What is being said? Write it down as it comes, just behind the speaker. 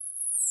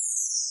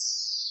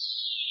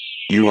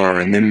You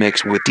are in the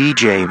mix with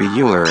DJ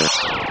Bueller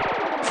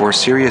for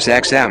Sirius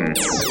XM.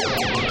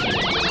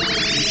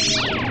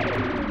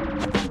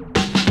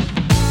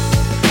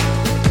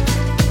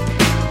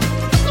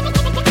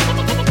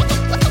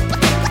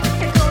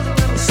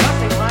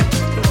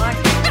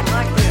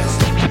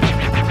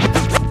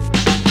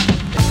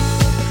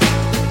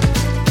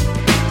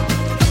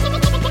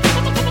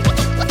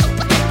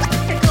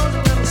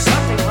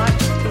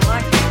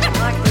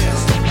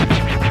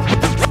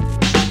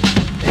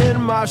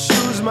 My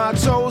shoes, my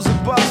toes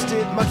are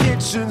busted. My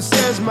kitchen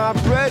says my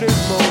bread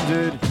is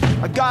molded.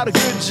 I got a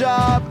good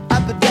job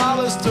at the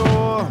dollar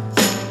store.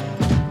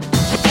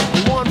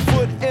 1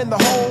 foot in the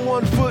hole,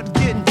 1 foot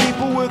getting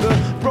deeper with a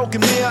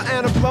broken mirror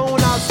and a blown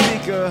out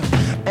speaker.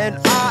 And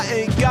I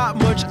ain't got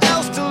much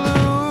else to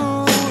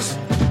lose.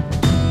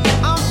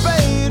 I'm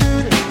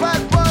faded,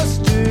 flat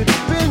busted,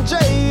 been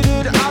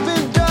jaded, I've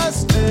been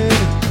dusted.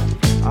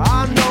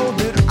 I know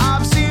that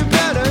I've seen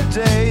better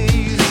days.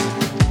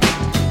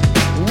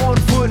 1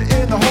 foot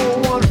in the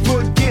hole, 1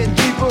 foot getting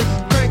deeper.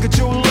 Crank it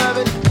to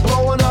 11,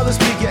 blow another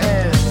speaker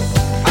in.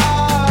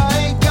 I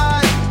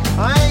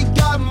ain't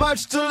got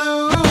much to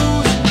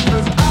lose.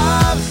 'Cause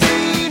I've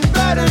seen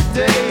better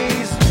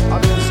days.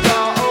 I've been the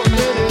star of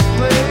many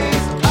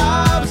plays.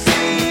 I've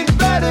seen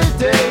better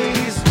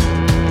days.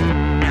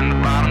 And the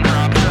bottom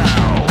drops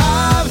out.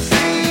 I've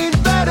seen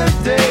better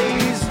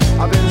days.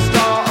 I've been the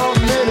star of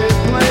many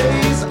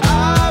plays.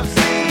 I've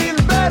seen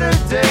better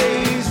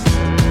days.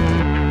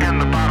 And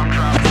the bottom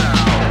drops out.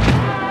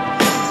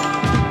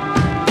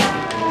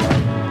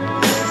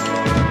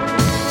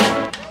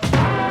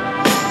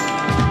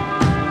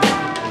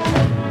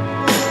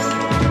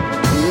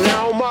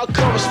 Now my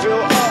cup's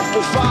filled up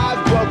with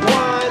 $5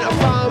 wine. I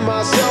find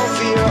myself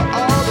here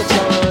all the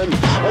time.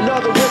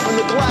 Another rip in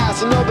the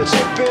glass, another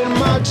chip in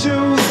my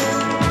tooth.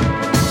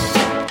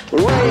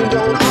 Rained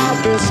on, I've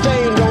been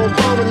stained on,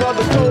 from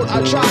another coat I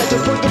tried to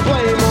put the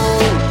blame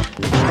on.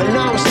 And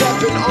now I'm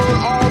stepping on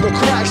all the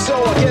cracks, so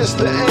I guess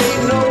there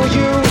ain't no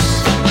use.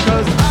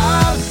 'Cause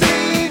I've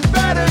seen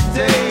better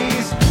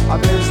days.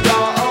 I've been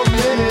star of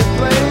many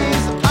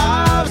plays.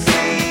 I've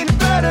seen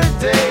better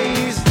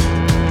days.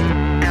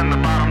 And the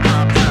bottom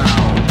drops out.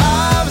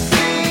 I've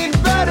seen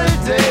better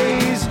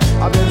days.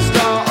 I've been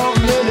star of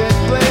many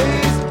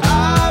plays.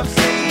 I've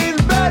seen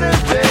better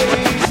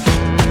days.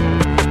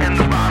 And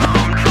the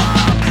bottom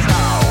drops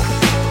out.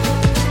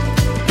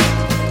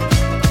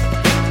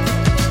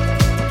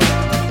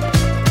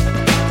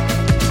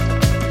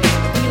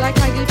 You like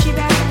my Gucci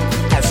bag?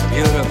 That's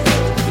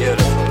beautiful,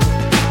 beautiful.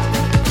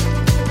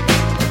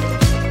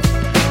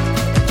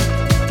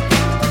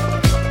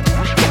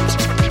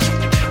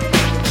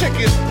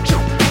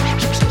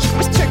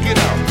 Check it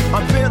out.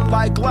 I'm bent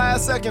like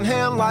glass,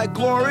 secondhand like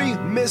glory.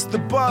 Missed the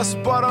bus,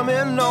 but I'm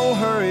in no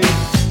hurry.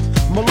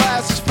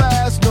 Molasses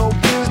fast, no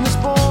business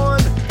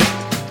born.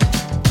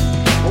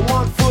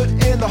 1 foot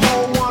in the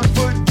hole, 1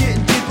 foot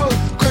getting deeper.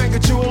 Crank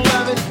it to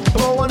 11,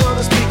 blow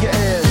another speaker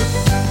in.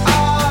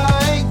 I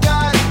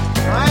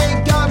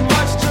ain't got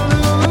much to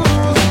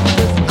lose.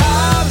 'Cause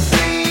I've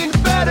seen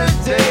better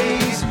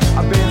days.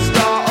 I've been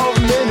star of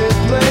many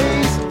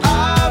plays.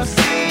 I've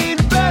seen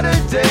better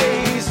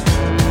days.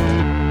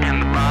 And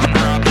the bottom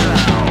drops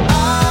out.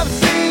 I've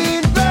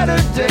seen better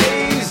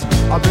days.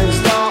 I've been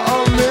star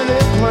of many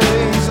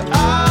plays.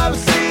 I've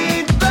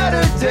seen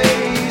better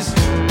days.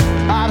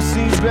 I've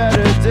seen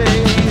better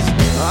days.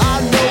 I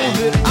know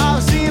that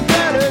I've seen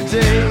better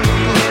days.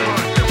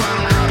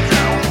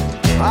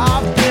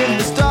 I've been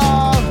the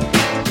star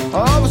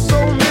of so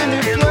many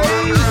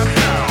plays.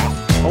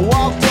 I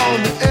walked on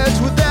the edge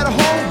with that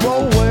hobo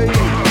way.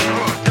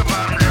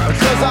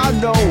 'Cause I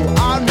know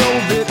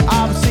that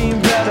I've seen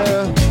better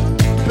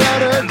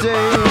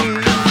days.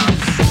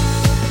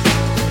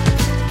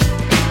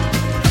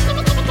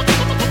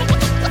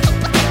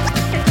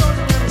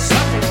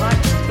 Something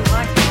like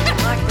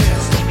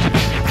this.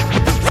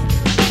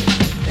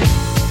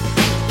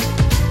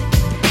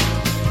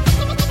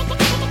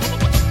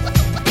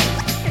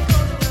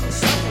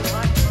 Something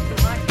like this.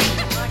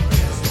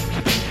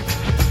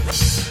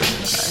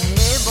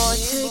 Hey boy,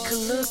 take a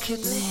look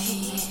at me.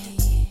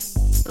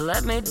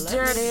 Let me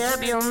dirty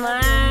up your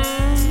mind.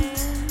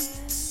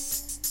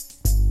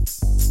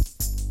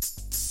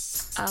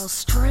 I'll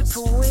strip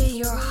away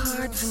your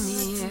heart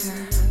veneer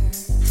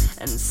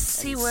and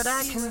see what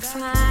I can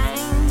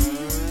find.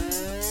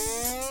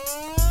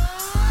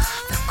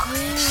 The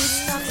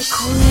queerest of the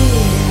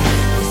queer,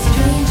 the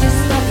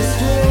strangest of the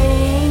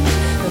strange,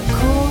 the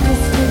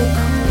coldest of the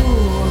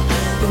cool,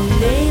 the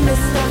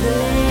lamest of the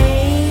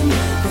lame,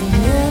 the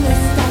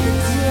numbest of the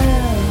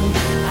dumb.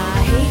 I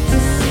hate to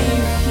see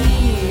you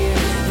here,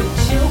 the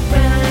joke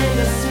behind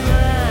the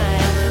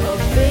smile, a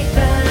fake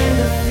behind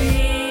the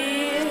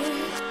fear.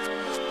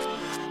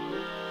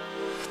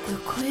 The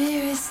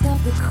queerest of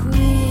the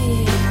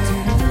queer.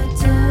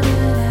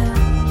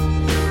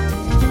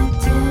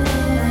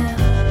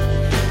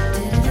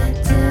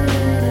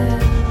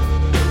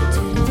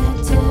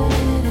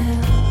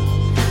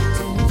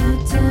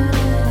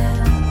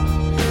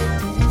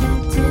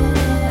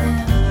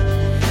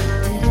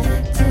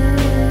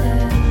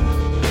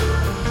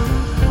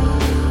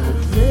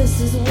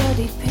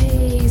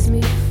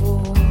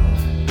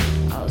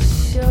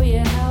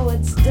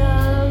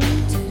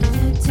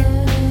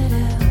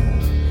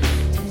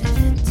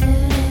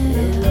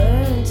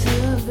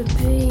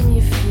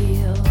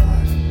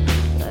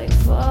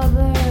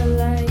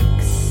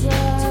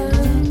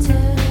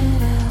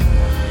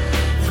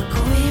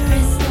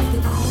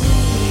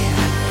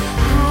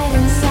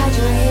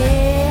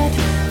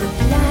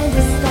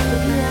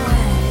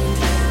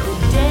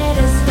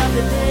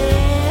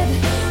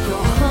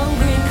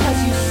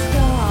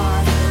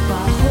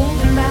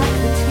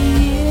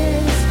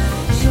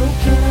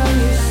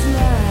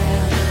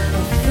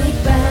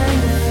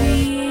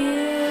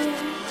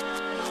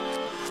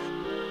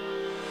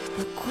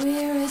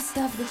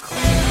 of the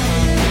queen.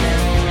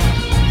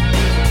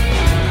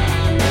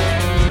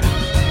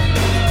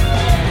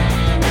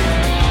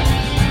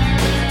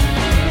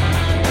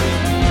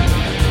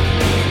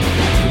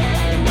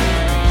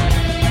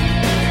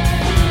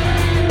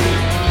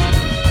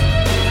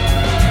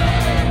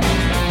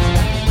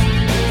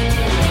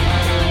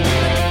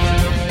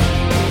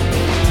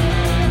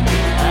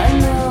 I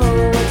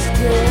know what's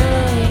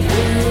good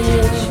for you,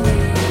 teach me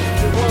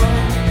if you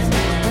want.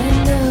 I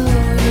know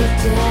you're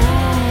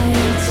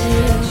dying,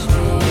 teach me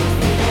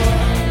if you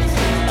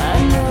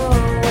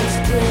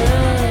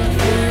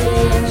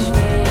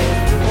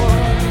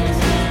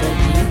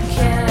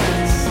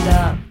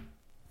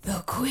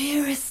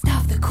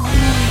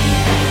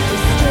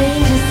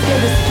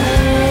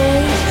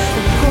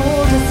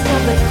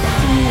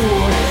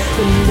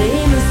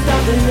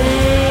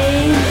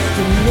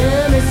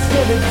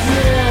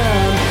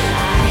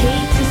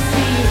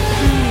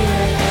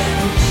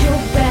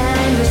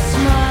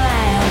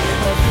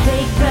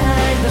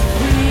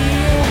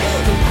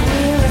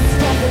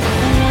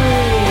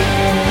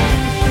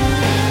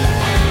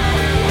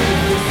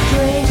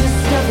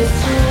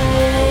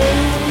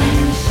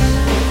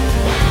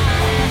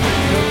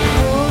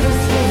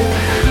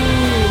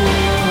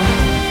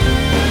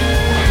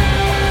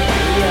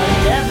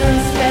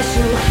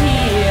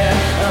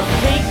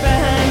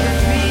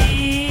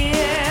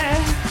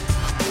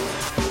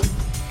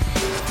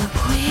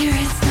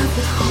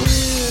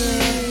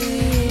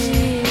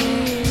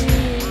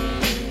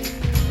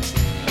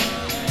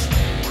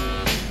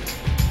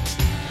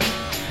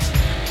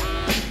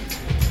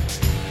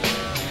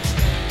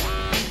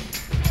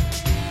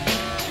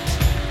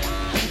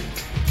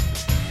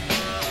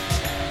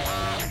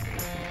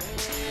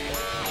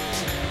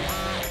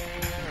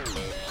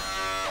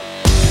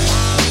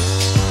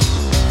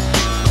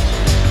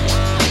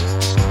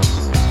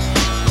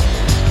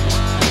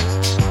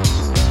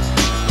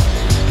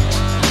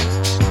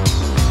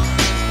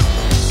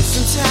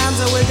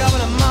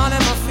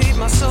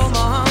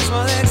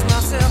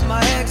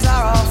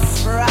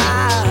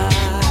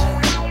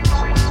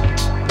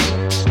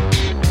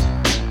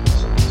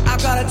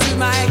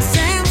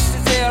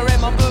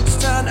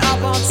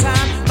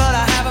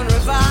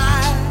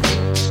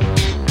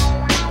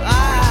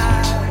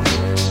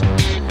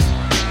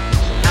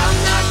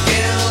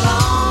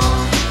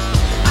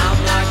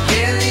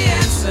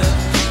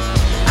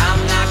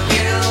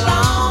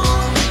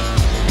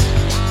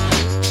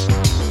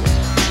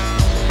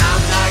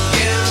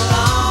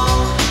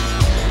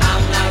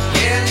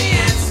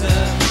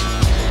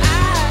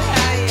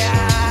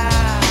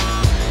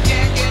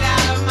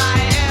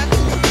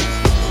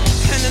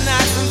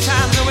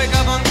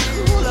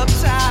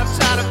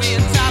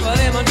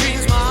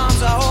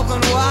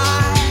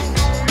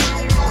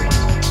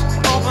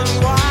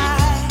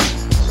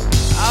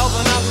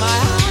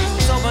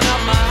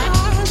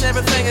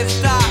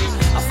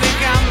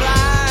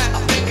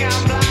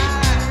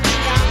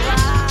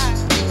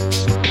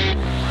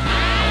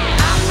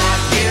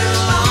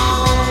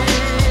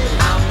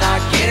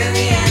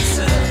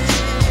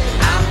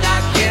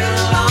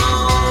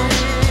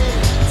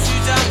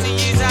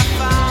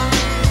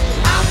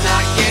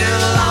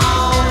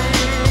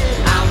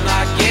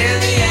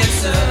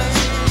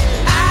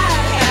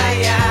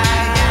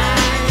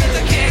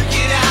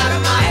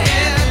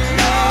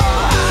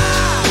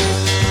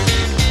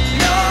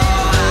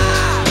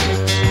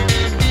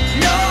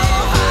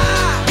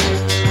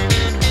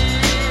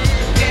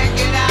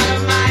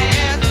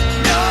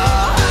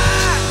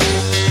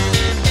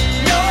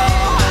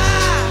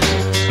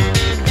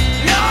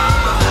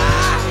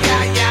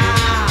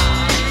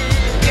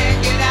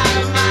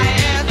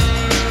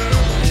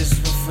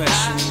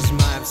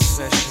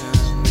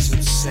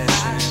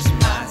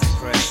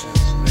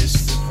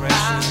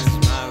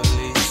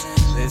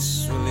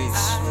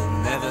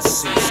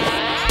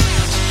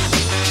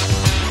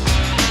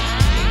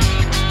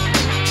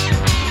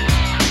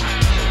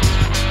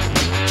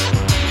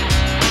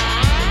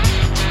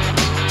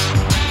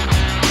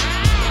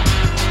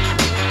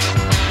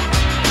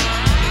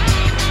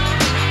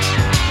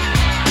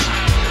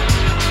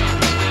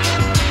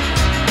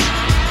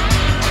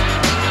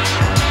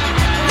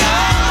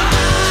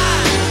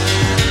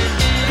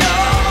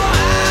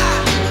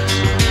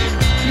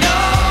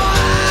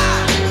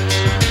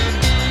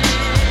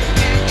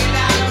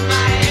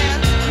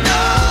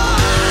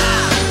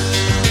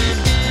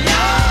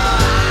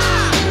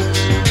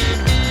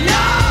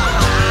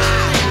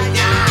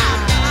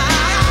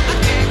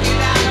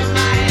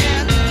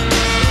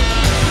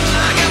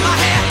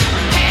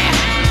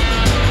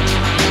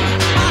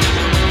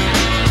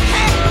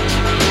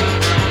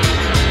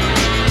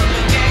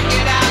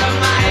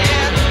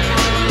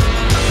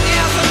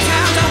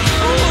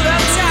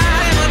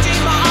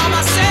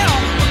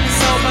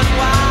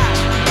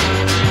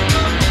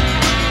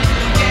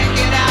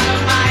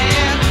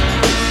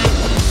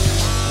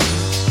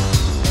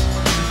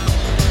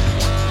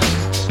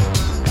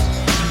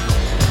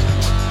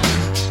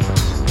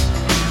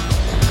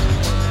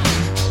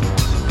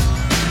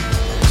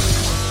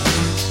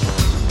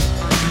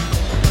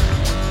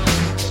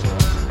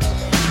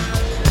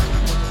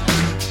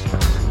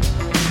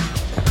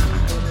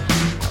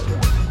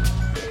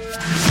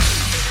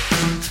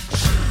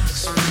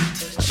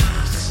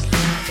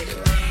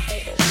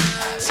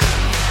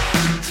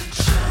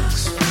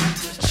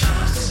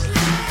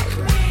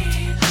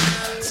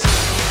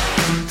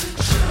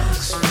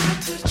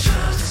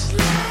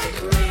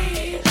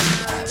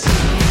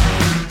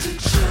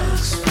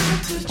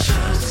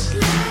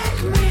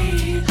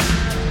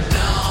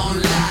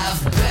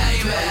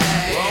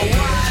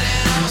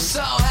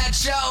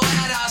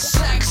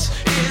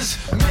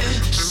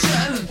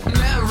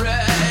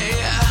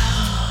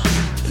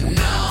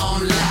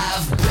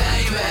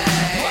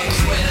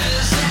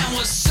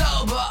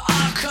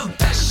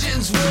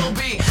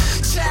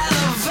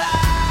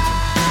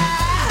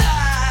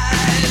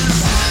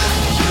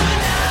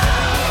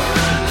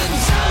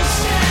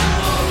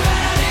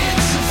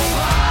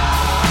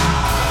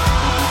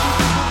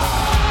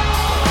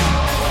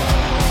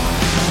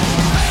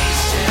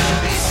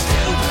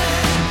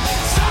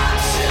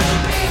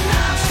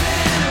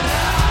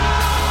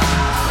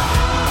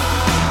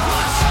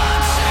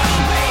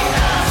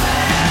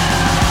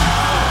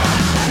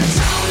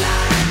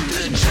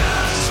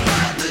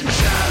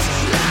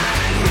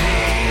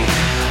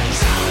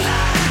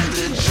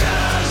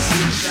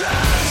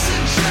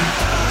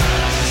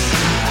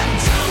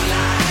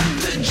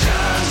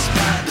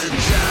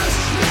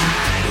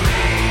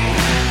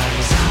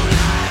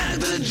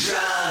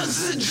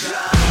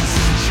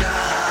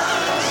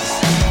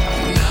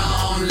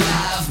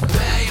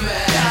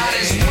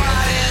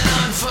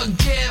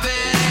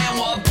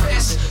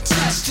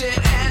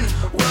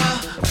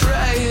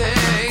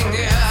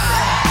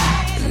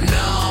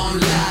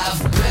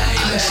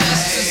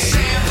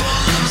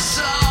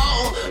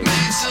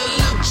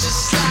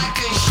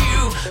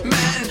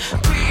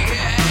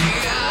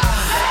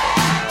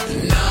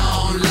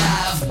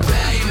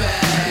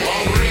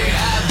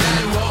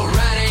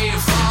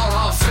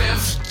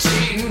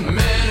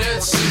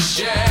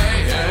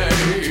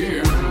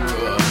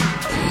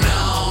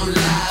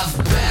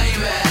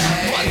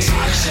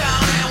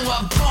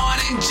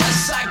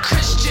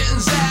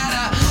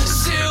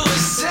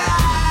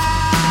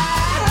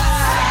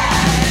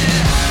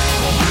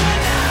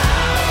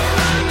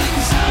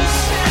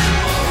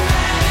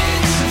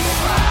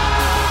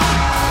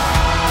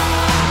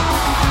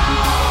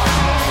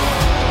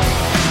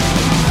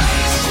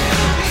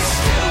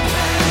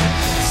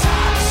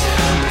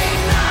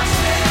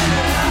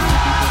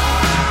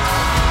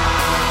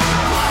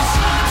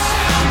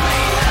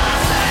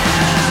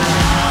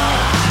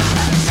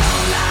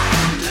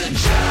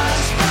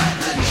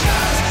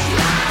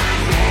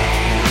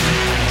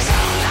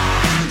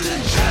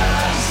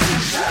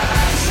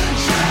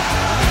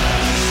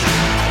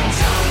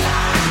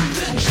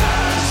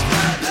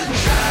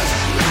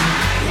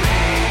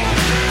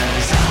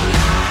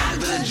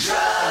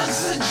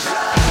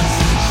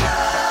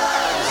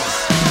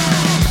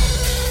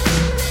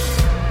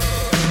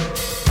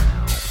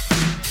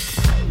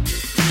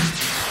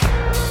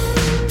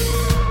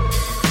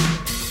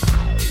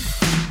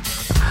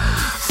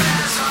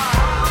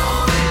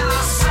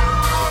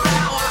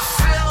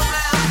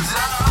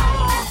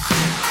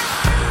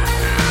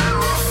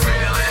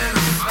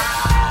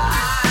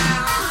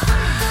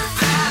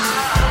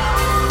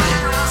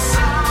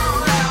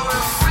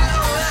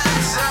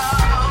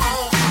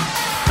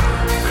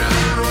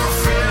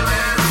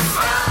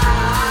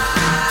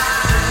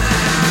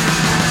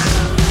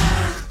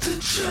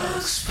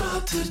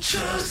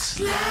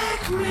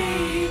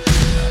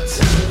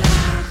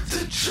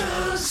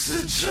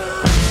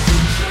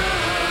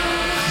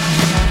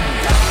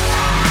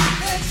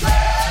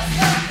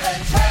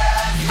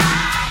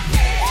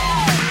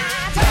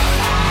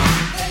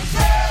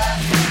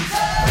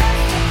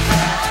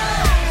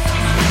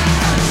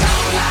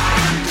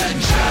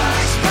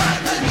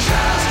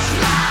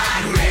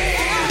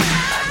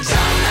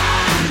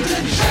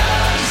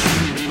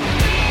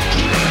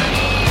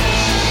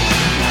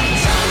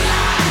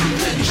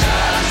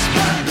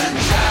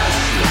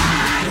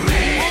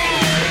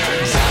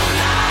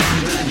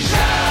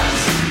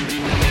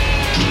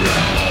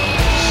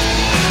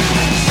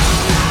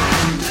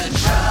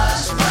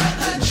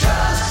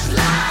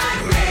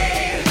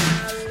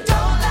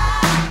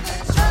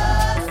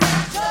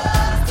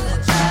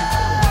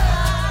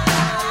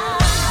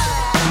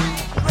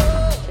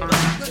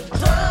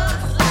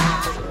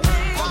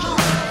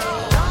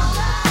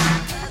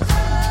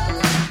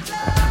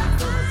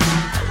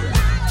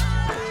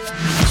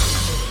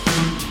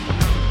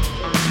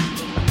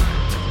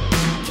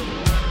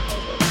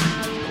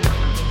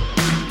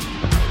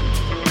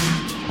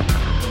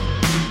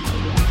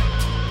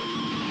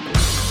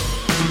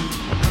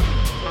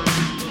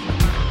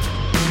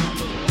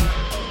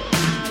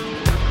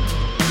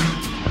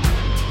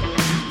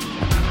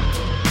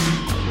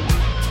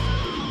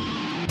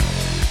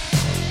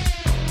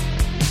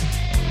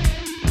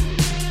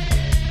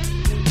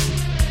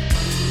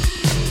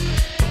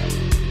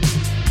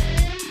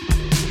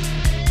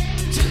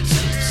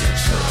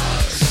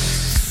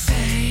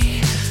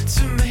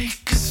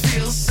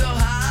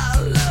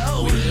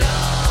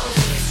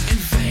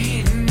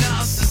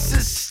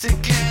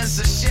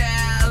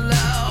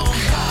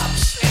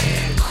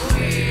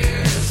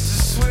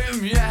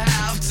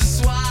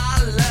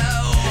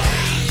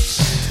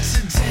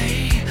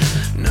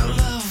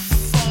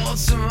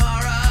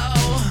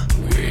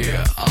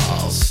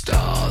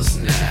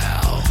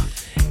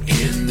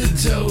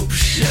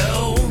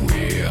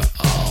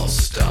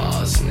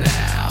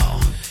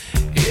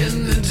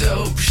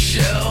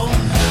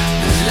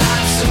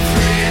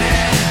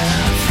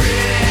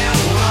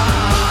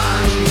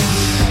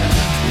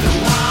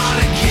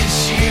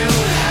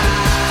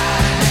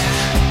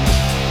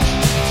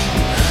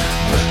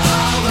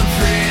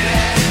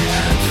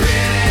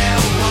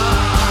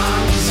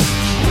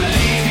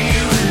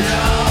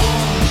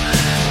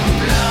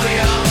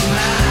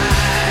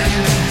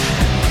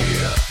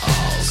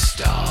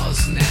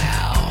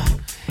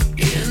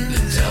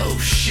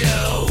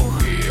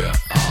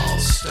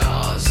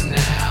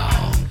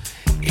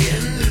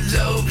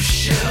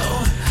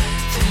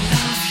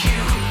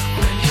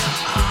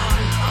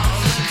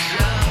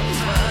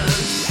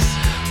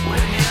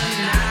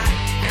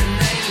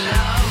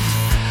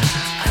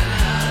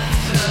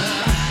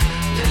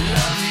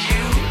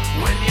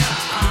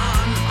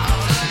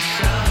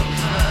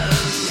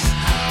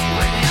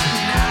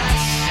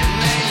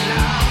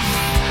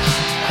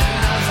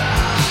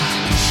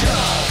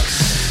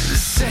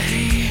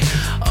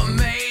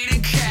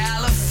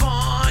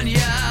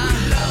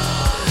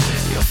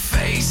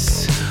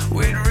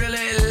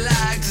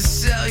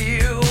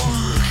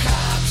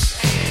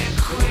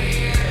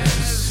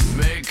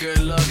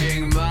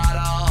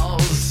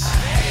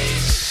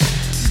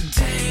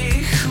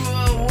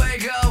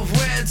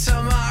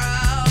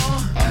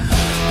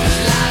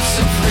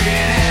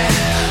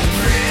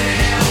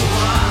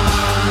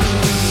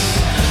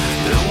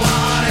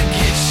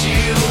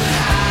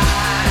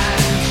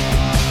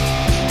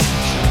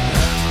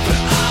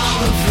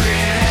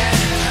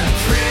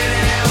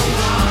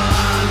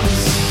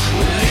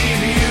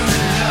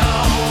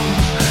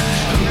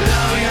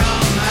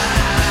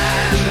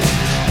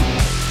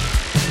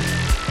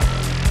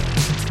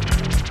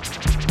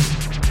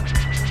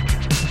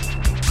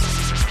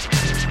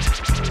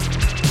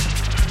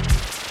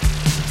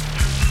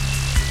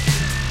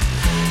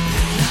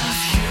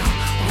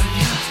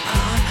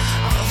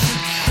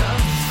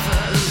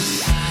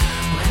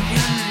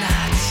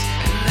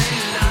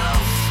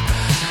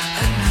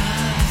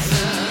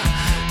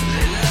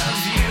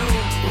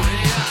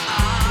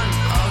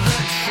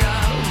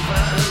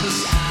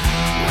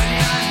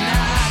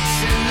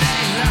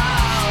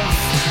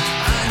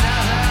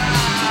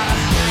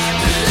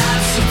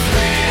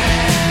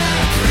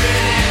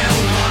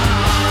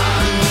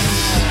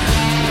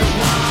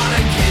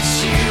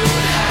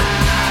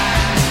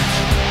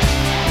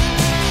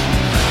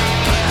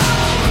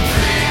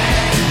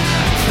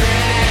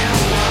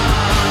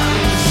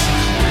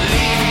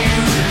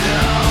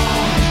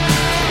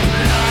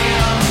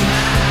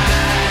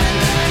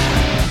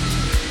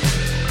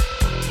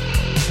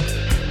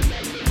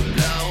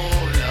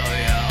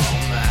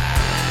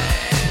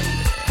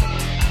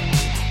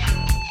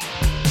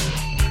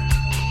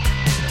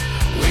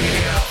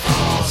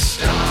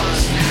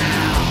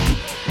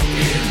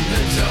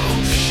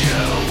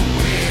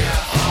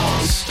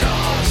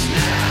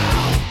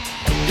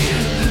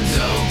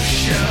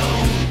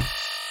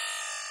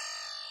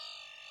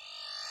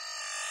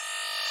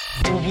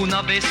Hubo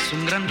una vez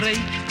un gran rey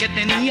que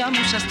tenía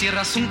muchas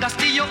tierras, un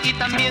castillo y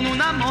también un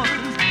amor.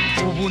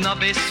 Hubo una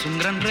vez un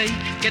gran rey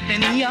que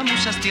tenía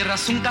muchas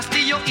tierras, un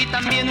castillo y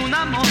también un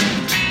amor.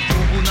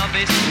 Hubo una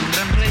vez un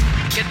gran rey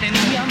que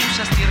tenía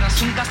muchas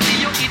tierras, un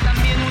castillo y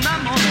también un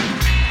amor.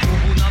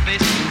 Hubo una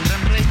vez un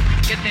gran rey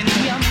que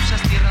tenía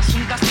muchas tierras,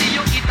 un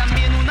castillo y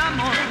también un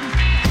amor.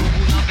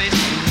 Hubo una vez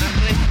un gran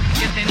rey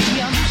que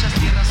tenía muchas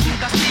tierras, un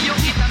castillo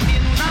y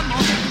también un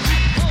amor.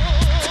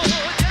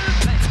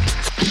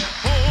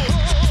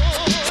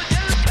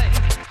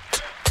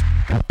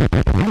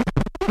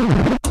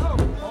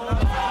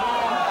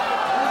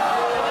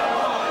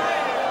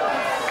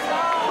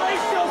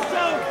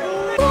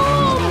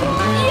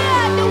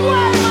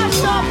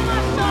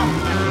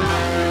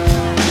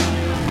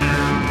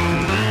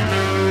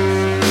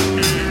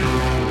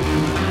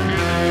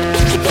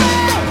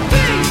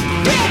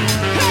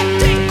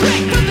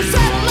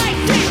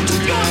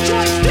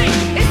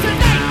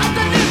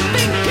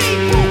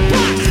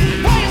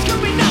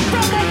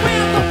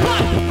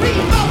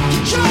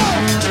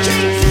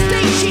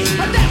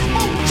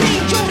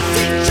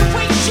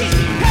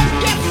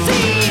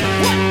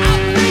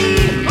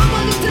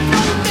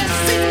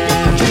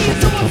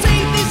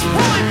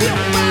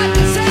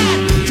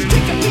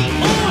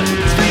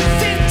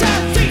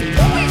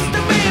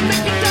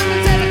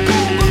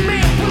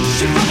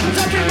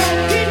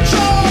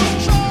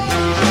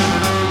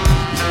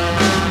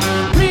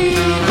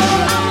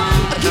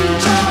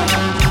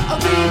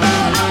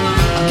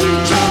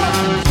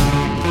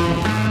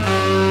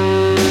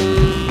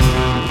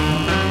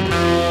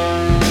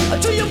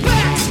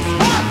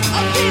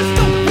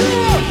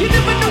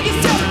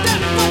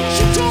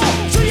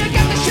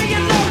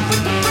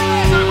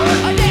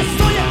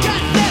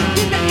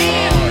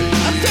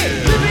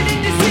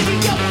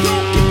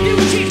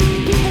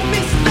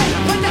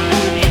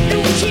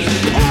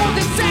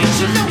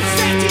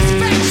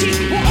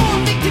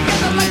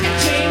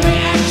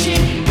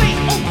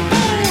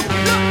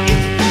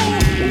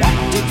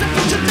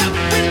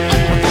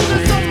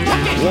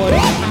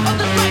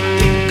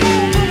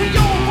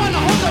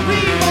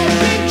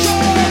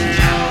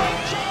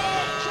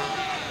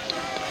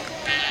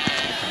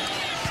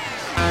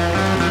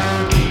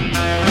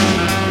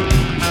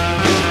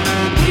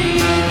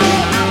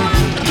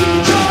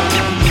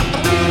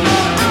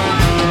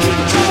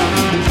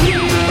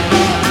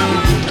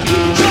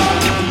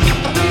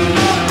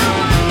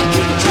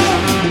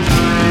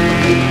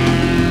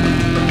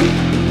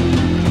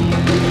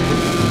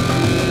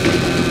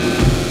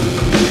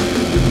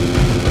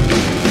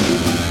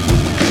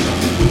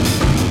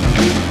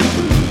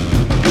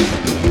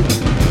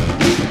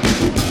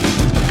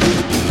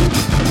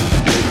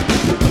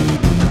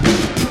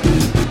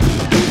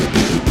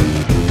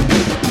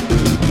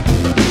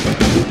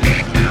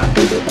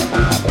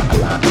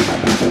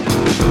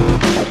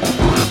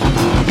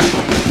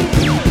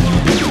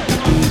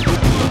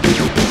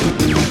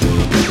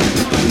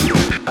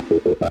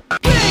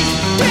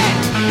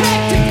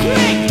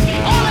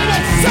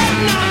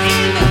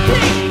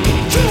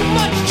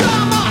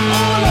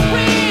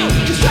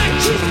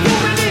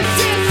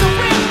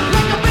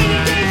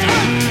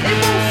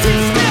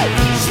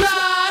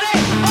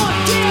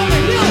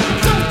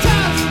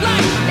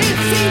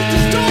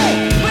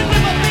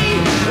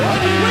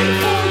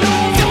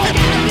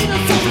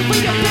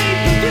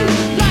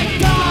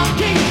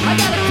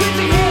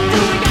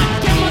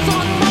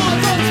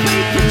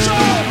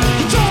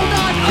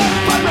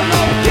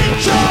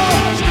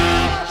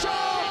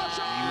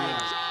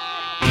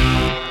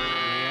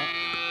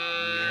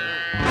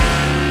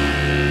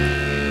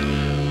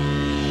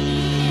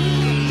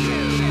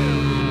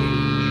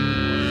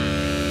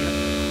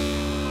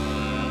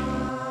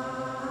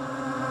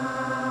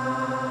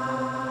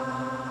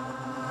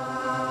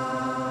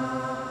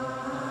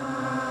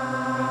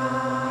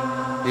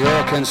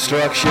 Your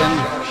construction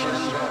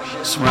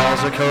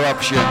smells of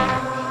corruption.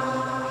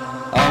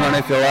 I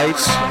manipulate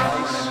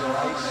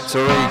to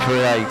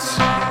recreate.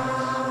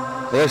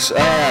 This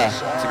air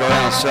to go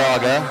down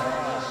saga.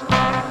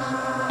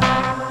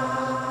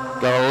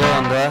 Gotta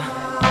launder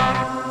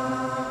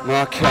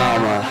my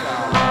karma.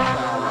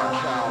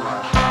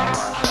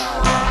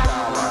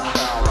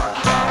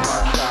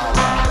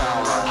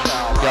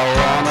 Gotta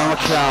launder my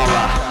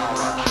karma.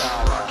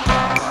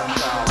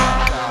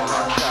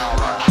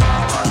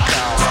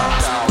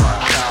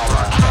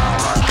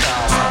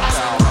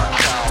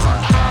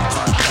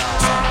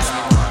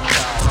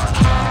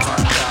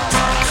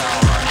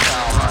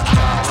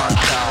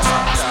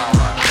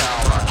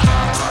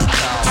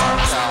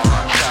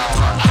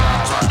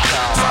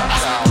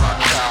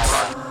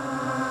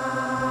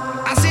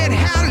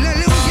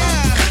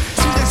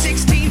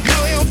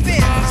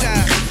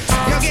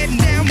 You're getting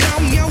down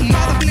on your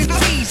mother,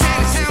 please,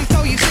 and it's time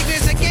for you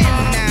sickness again.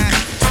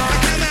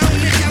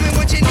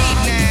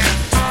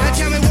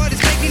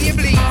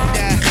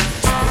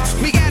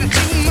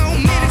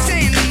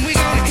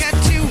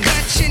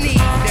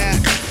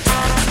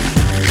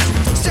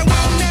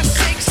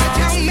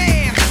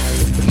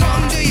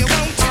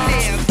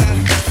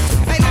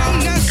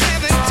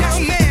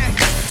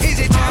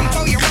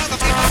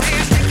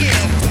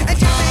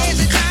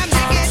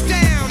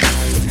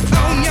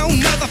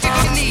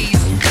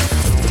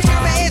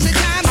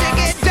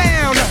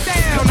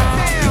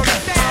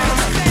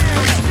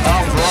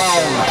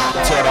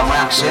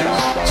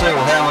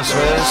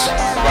 hemispheres,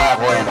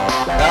 battling.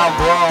 I'm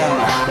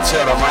blown to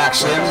the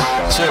maxim,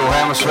 two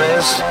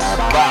hemispheres,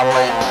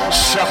 battling.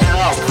 Sucking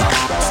up.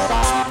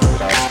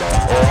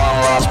 One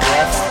last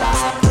breath.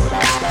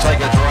 Take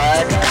a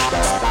drag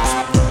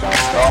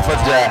off a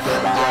death.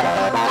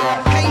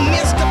 Hey,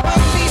 Mr.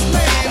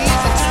 Policeman, is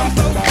it time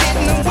for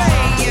getting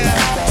away? Is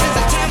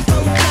it time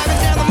for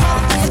driving down the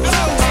motherfucking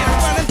road and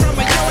running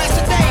from your ass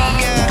today?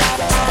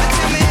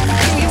 Tell me,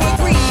 do you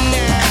agree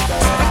now?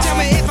 Tell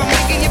me if I'm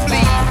making you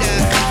bleed.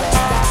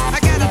 I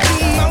got a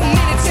few more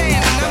minutes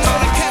and I'm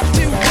gonna cut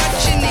to what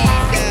you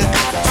need.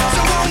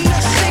 So on the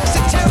 6,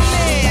 tell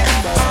me,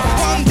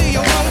 one, do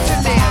you want to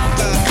live?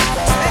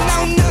 And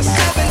on the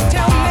 7,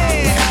 tell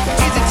me,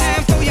 is it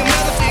time for your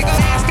motherfucking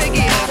ass to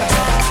give?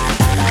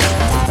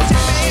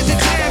 Is it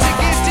time to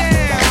get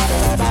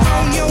down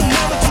on your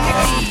motherfucking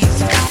knees?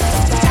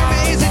 Tell me,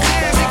 is it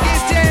time to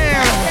get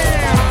down?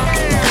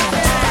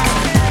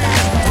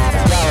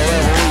 Got a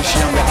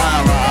revolution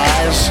behind my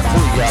eyes.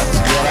 We got to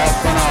get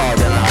up and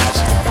organize.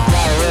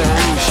 Got a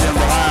revolution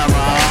behind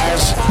my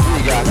eyes. We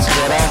got to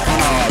get up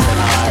and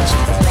organize.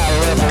 Got a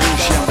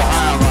revolution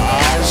behind my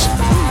eyes.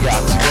 We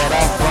got to get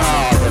up and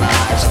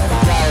organize.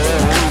 Got a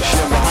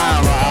revolution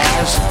behind my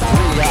eyes.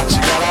 We got to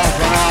get up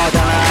and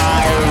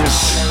organize.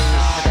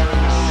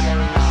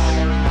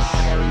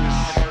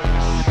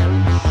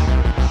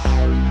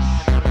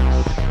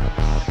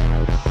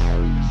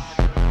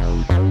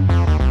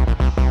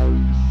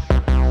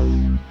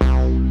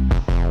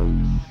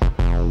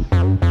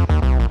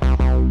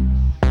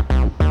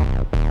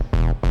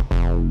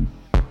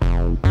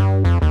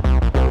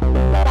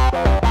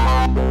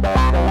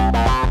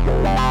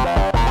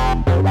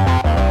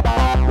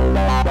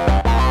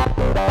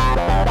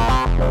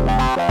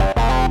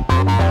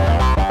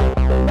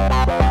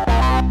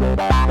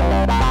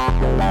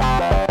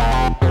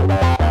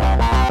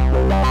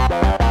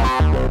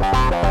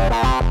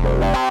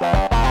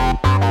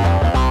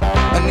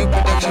 A new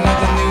production of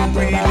the new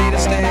breed, leader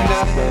stand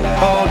up,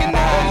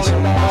 organize.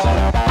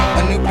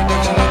 A new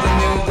production of the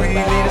new breed,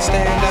 leader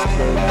stand up,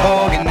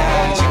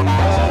 organize.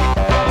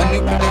 A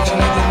new production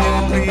of the new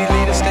breed,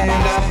 leader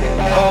stand up,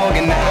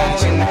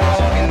 organize.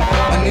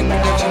 A new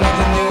production of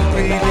the new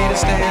breed, leader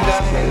stand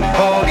up,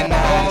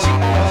 organize.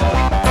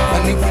 A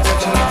new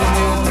production of the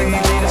new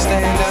breed, leader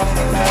stand up,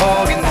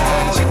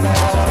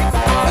 organize.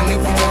 A new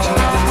production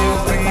of the new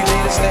breed,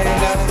 leader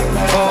stand up,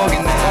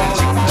 organize.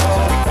 A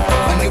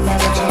new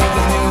production of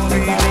the new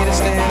breed, leader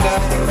stand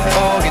up,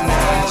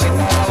 organize.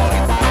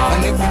 A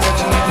new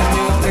production of the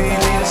new breed,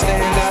 leader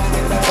stand up,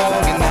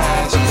 organize.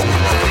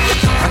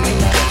 A new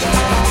production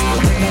of the new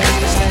breed,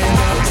 leader stand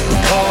up,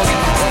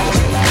 organize.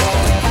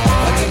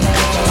 A new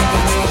production of the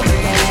new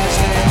breed, leader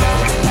stand up,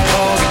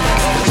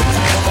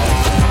 organize.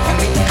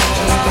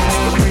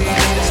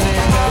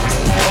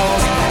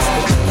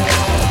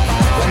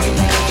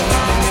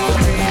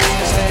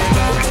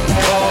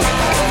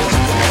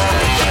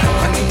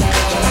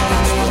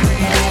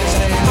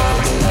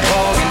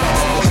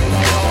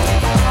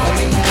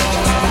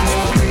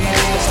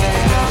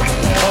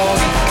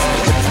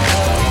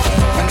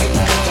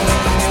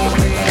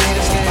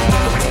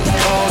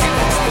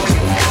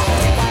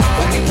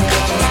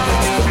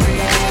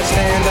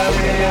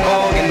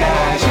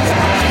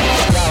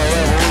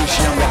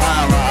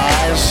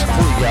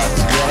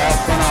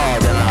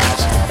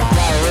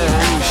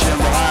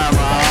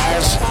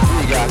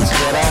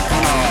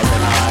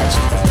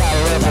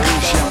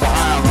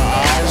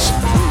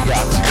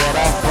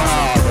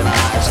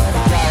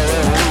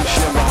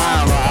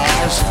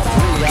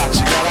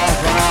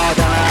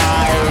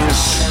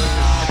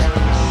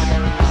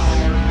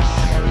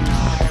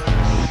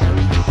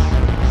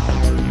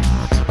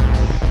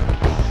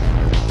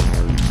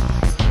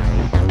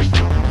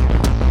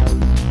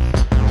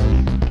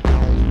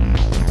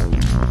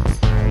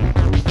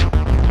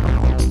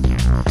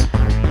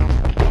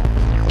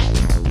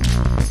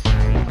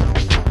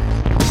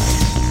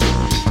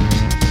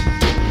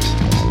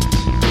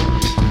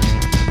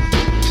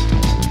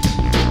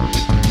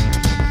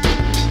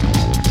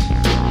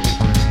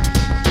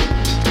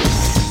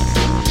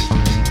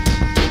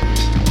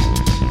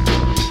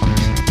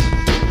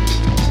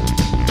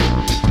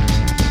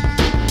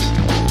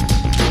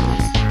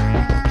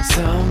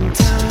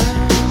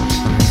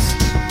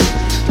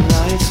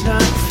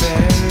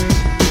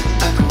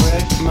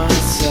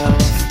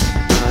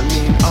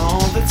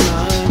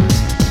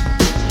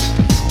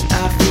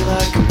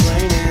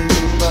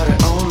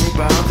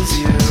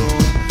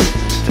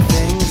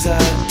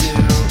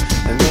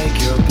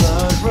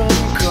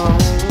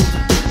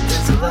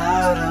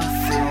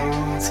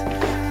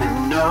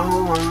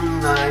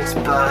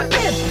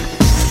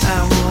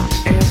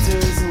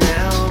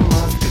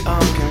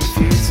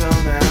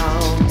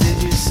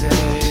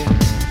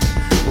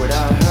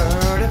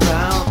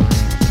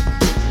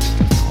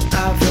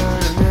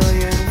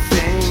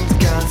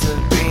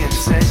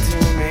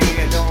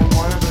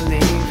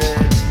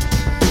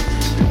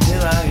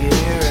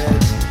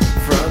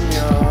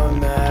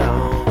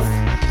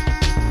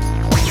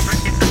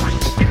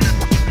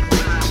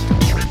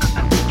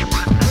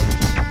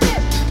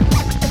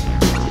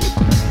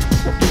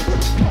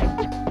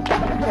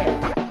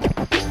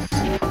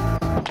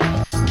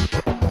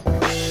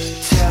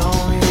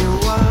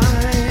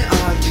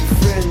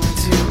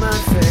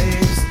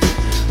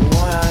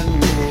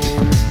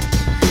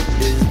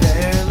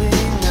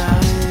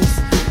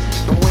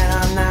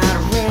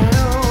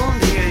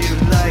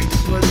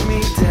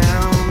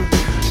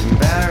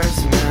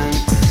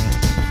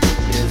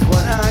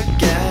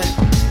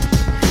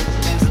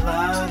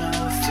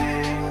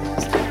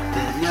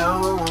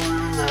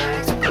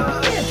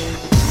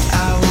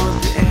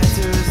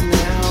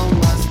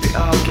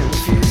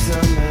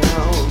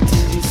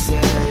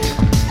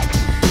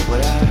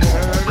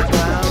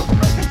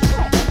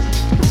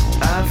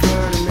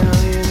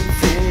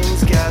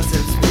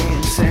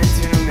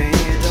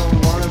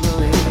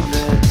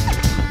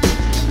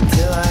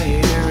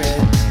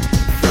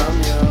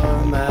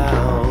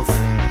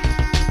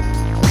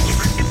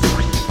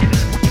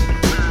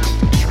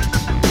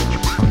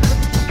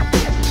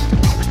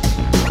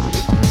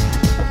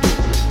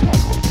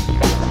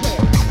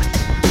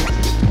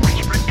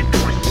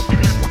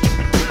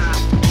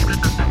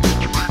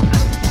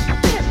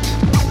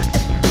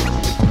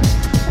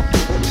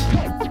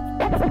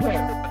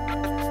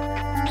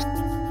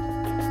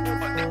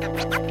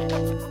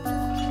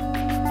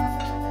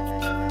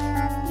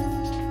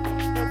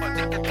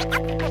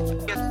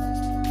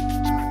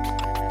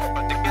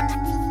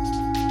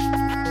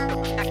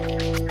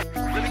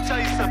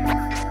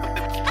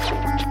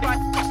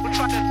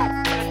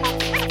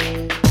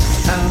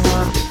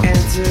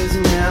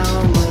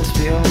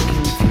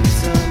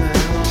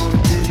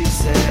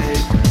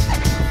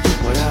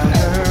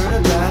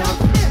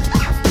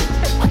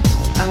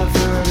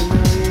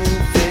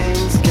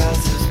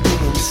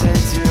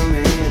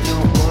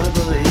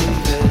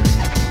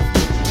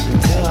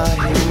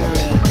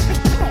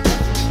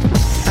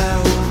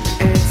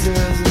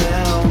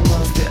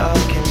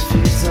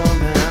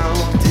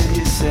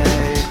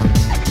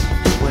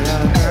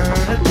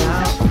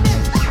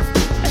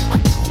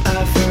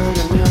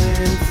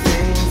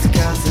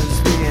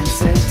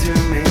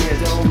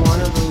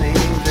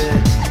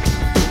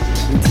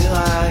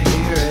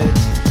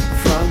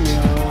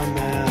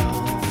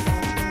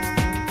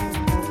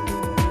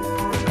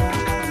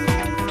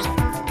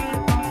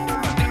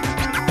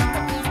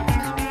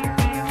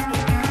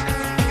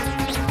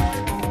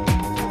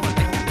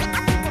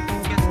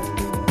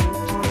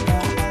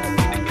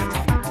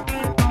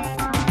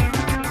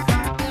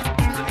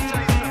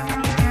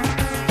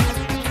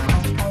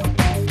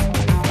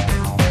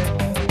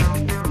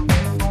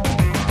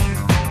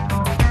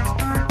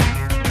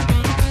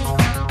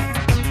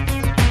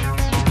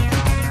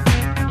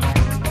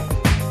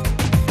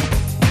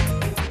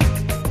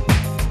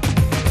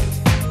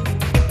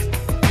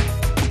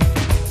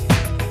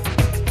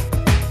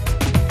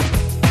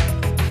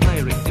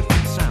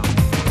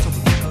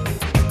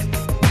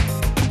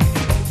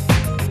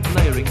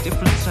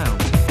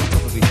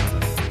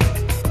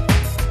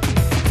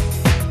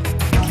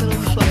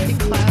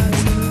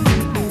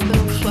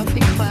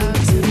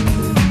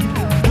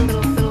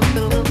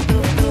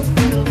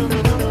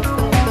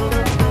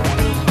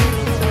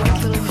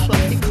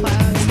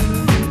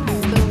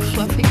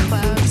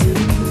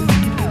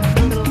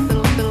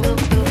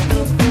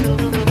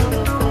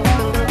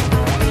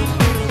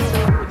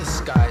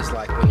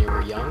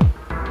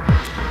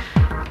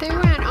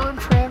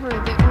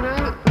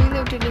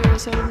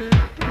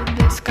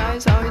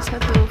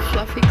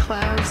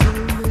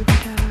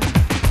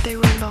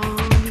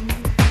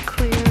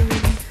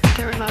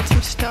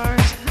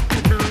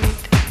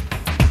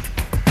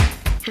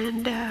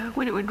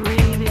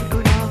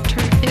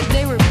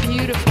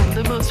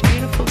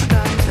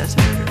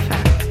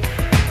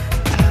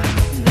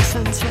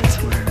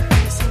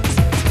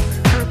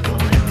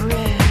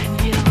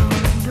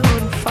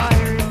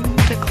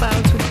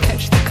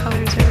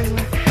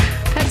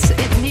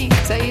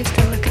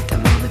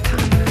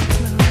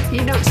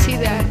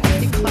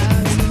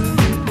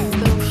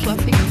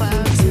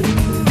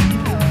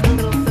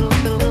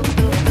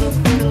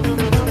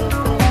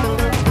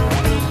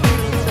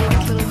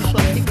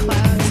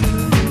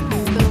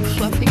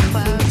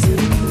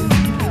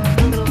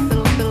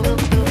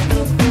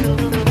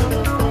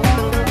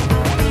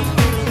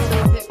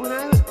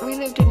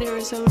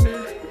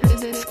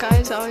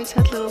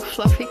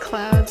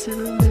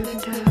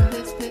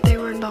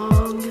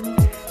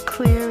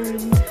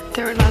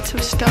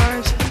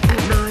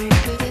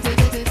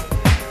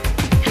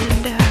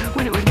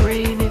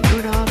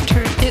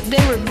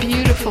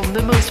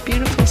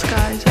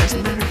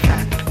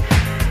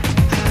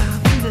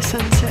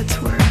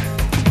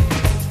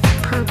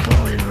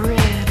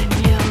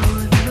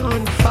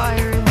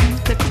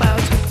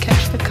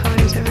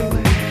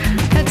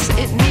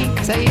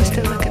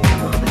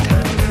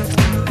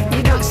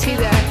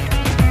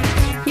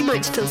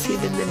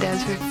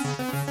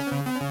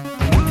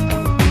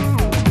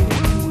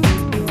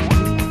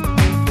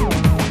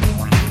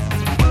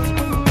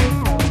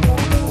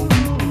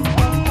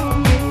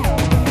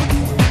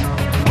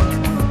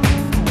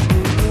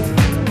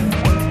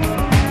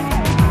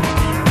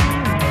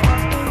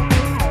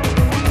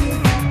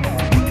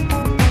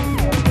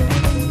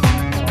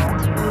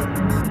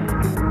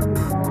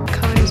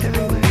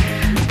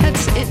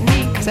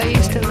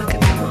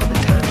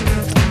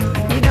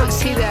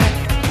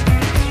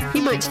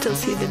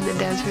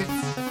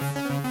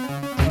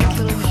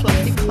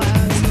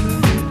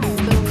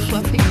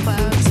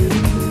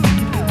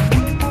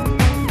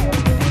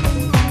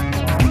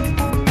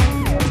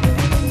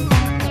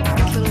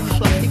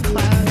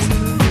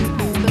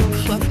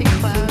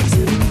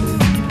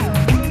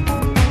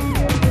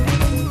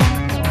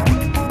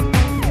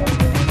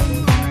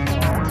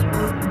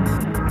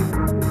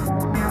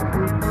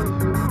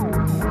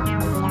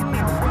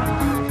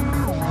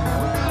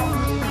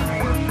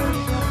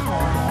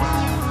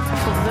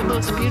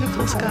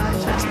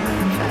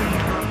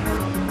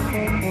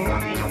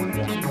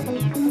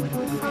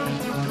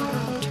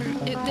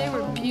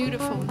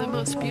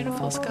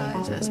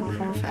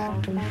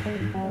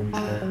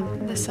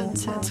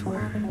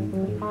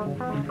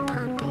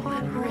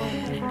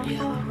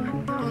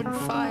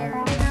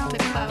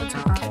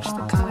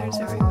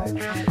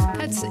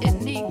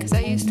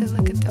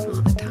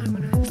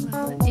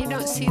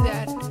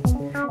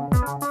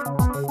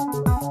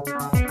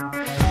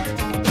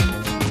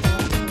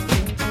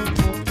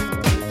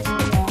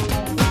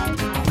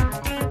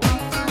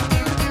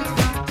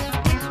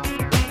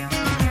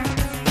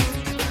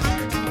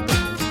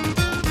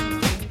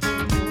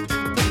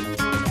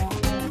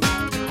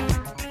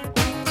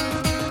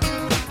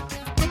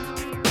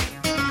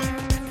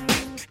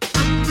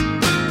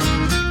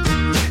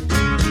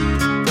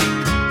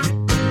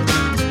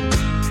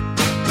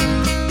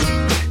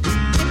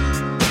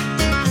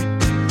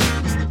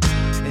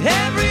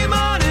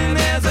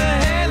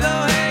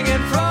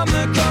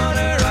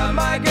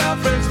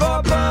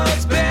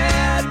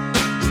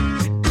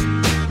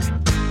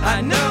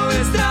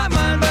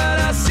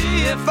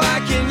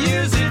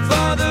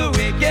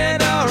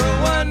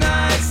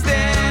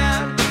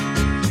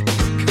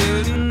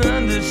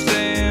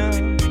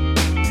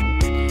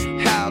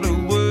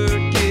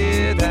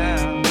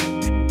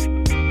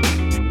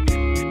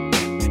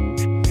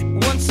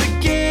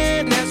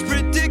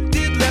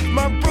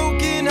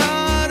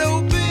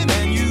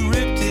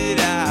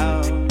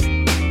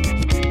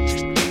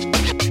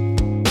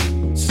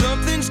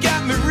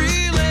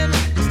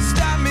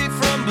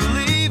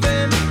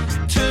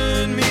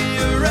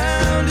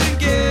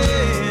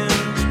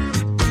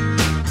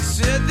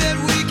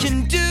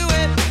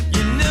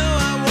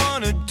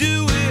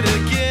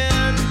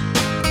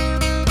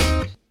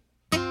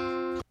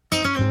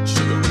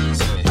 Sugar, what you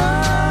say?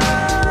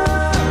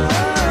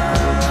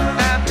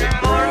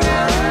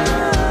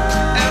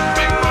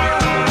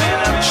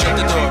 Shut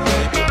the door,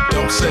 baby.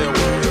 Don't say a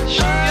word.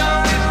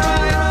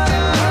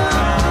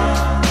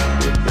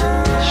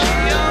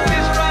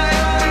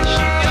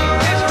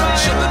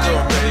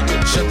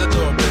 Shut the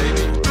door,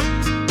 baby.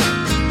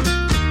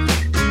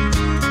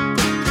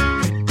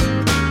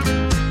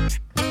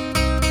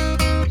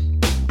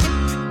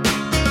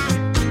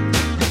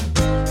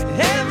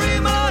 Every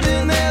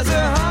morning there's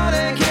a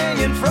heartache hanging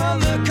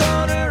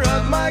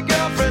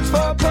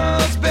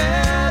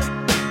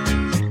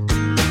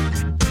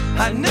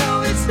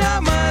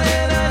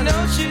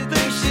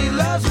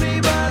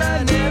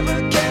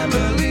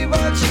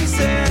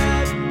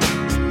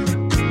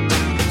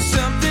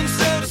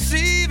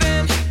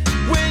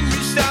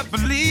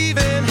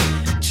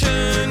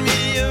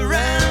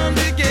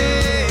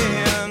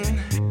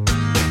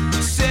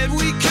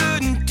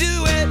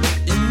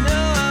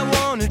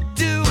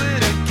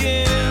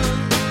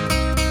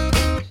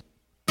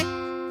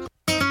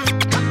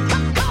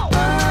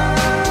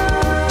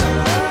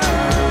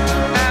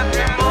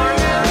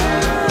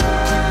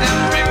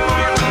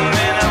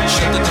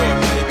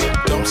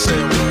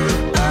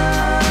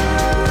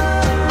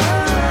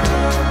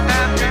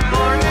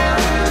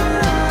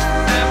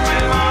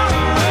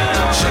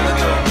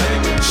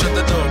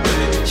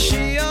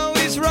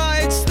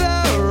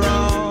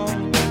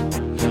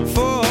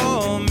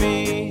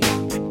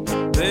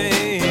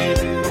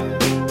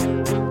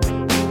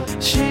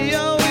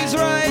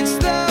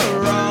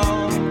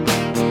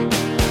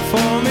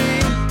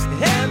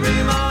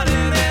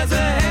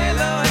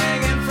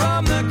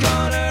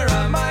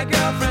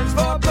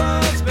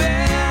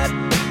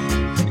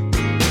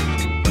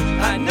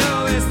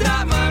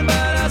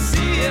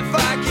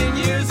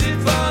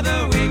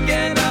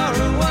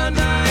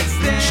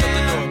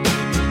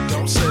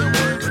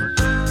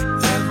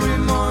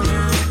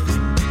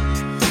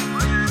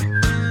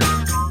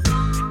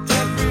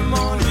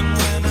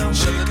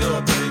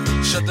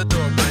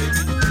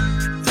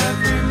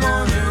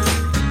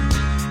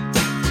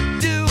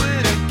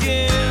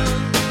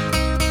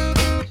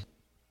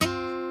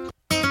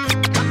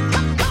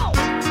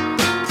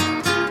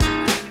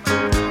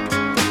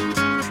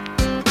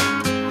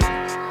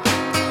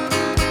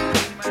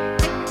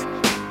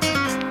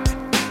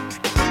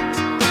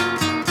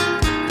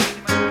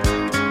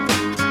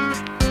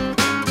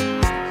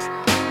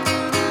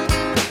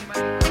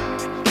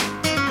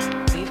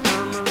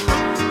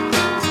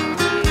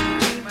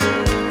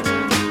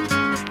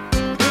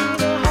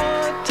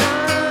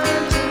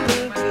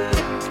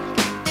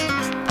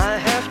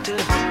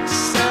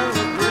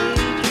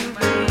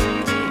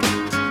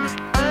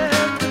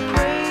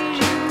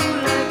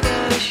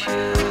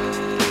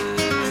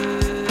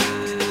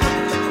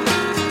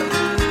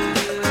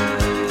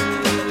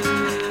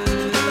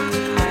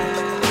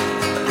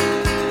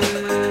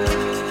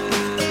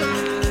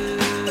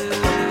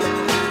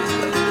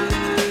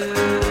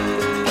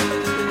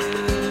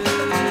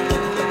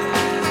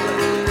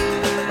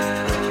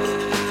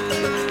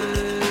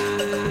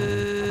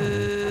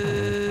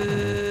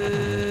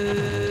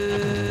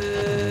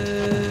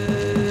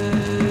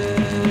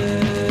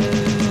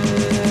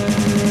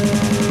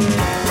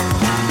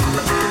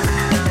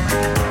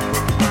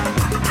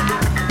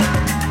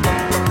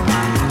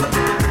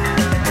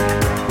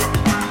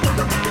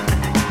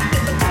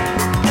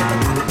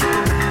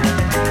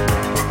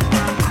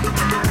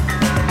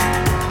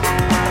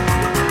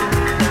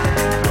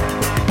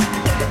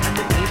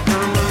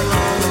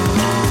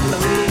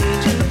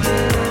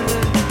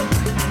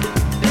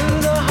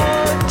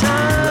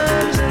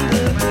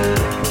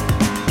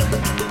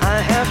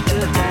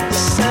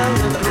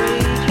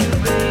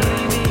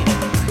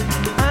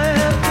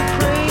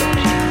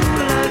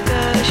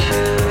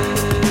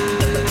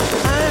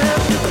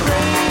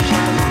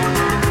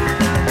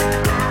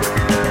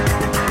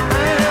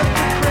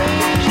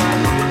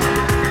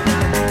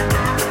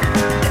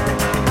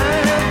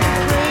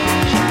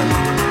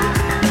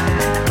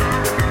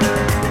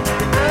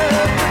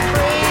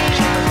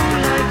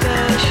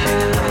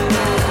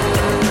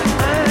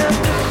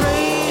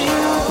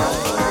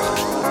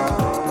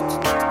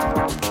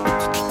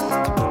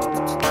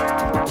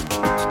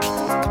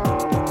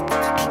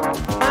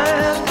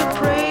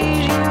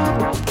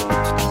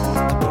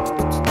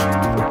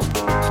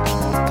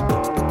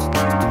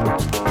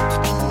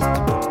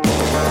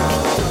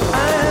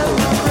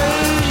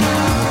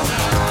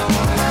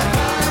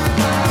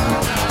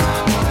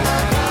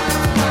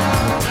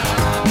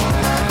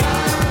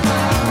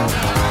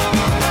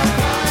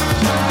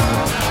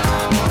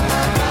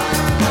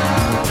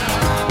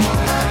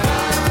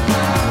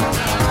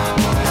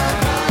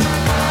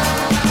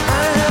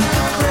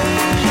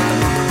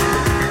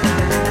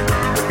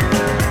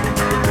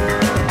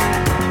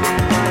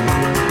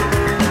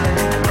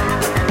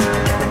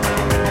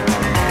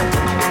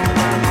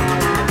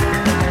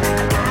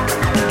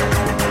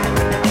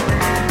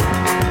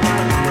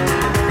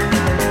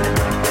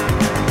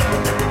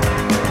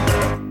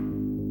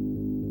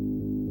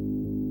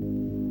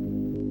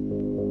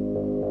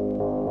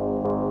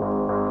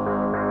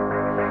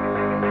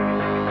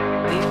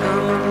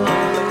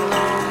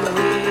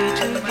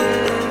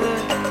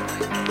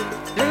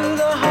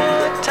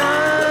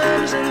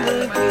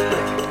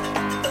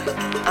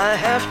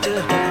to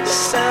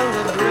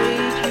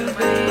celebrate you,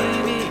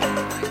 baby.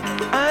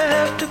 I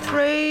have to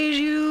praise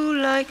you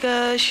like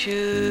I should.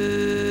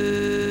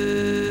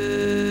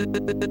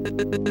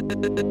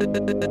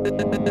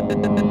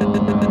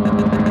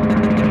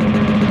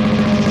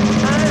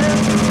 I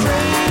have to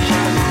praise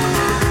you.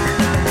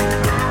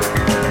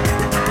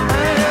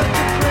 I have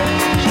to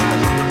praise you.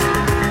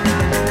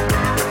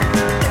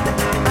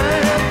 I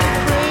have to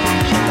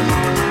praise you.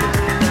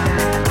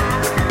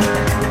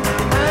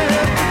 I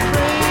have to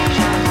praise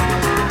you.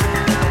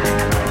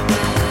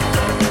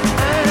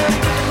 I have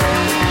to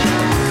praise you.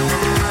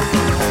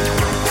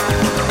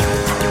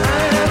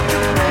 I have to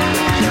praise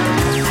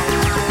you.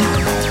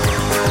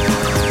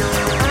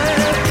 I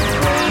have to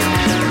praise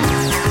you.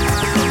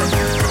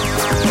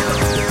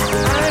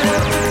 I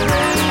have to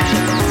praise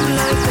you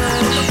like I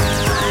should.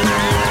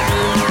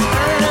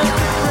 I have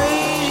to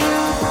praise you.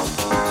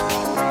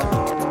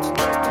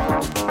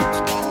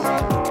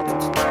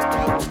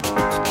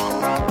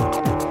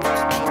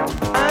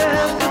 I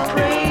have to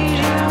praise you.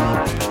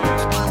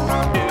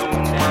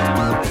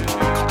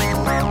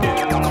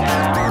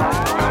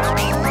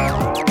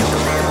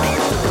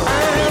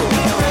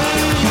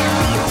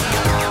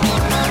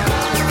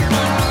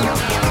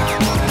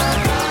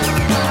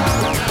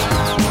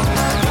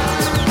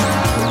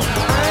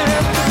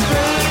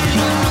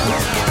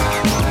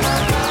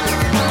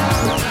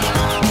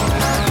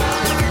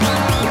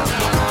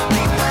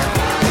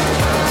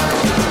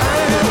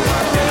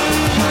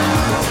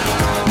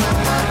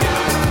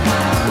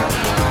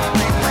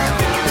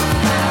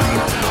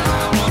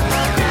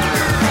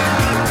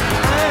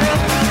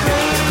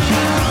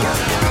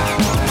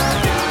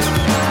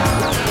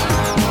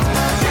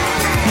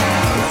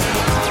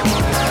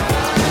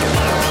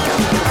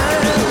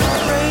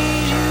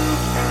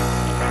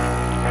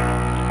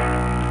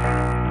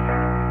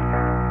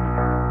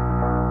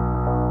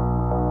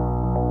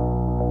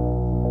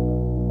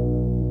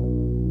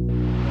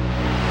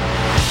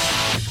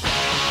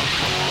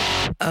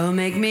 Oh,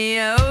 make me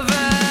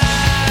over.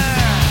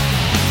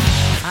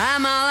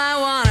 I'm all I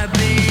wanna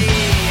be.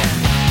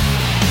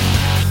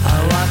 A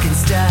walking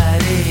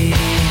study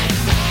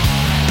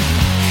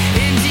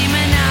in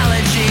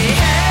demonology.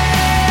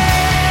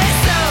 Hey,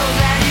 so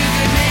glad you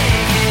could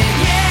make it.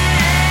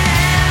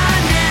 Yeah,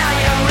 now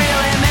you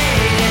really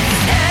made it.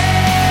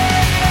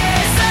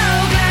 Hey, so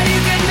glad you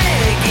could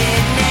make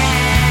it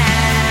now.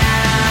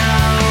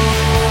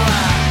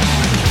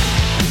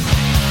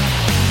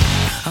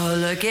 Oh,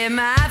 look at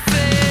my face.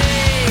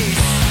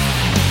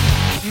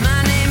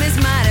 My name is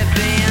might have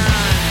been.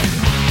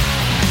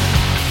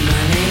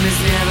 My name is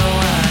never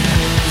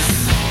was.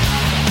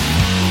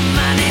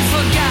 My name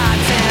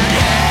forgotten.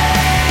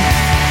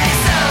 Hey,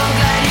 so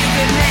glad you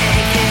could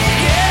make it.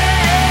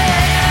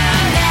 Yeah,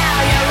 now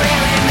you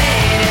really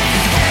made it.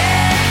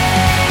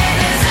 Hey,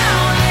 there's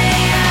only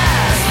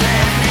us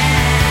left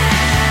now.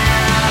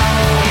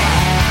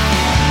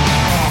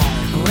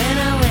 When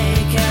I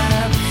wake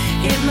up,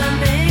 get my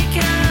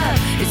makeup.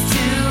 It's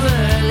too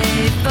early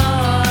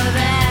for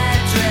that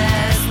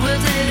dress.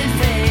 Wilted and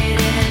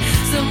faded,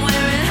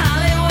 somewhere in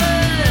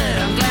Hollywood.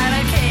 I'm glad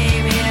I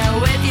came here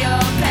with your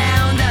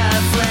pound of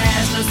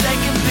flesh. No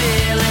second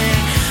feeling,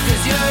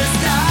 'cause you're a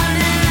star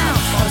now.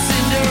 Or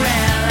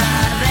Cinderella,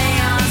 they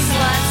aren't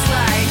sluts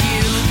like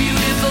you.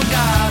 Beautiful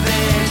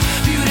garbage,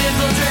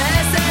 beautiful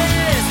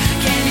dresses.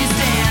 Can you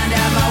stand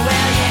up or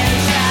will you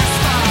just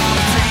fall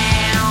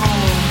down?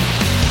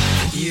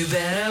 You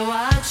better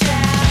watch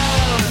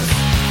out.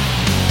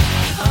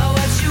 Oh,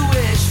 what you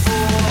wish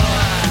for,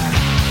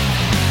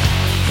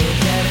 it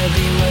better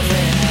be worth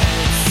it.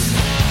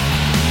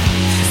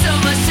 So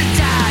much to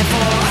die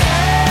for.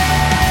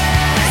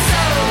 Hey,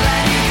 so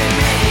glad you could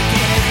make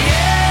it.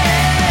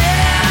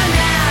 Yeah,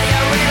 now you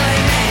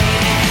really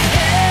made it.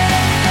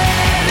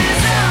 Hey,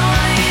 there's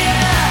only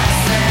us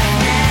left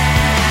now.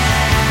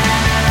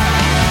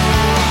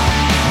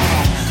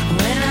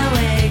 When I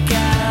wake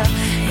up,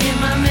 in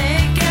my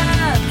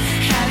makeup,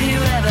 have you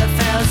ever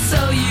felt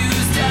so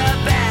used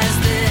up as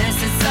this?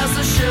 It's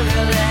also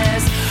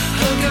sugarless.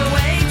 Hooker,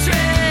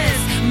 waitress,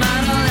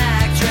 model,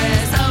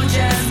 actress, oh,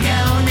 just go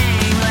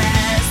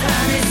nameless.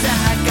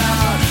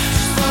 Honeysuckle,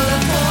 she's full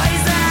of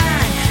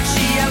poison.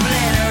 She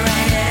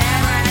obliterated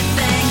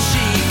everything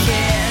she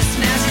kissed.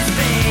 Now she's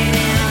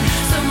fading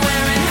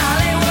somewhere in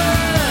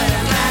Hollywood.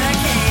 I'm glad I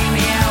came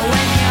here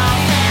with your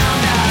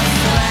pound of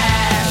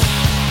flesh.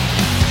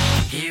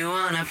 You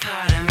want a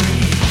part of me?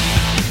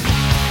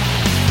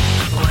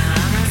 Well,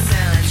 I'm not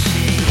selling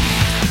cheap.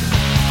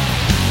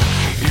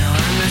 No,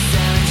 I'm not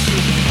selling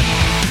cheap.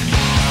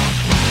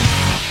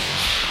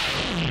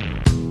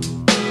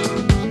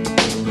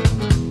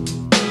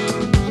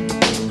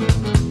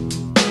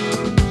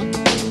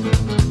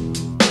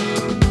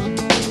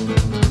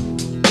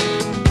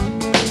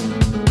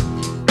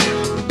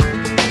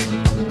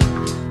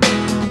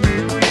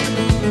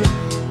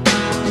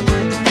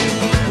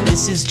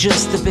 This is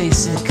just the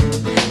basic.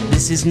 This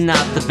this is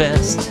not the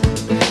best.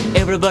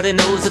 Everybody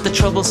knows that the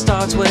trouble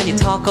starts when you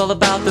talk all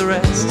about the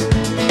rest.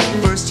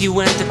 First you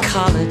went to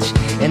college,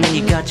 and then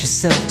you got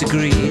yourself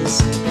degrees.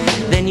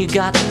 Then you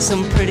got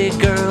some pretty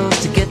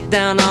girls to get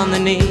down on their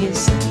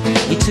knees.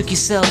 You took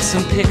yourself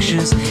some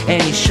pictures,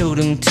 and you showed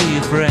them to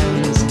your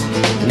friends.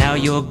 Now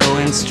you're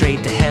going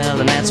straight to hell,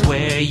 and that's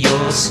where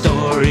your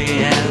story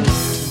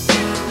ends.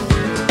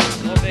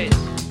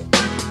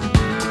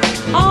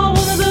 Oh,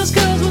 one of those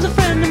girls was a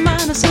friend of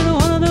mine. I said,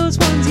 one of those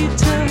ones you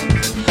took.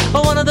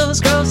 Oh, one of those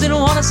girls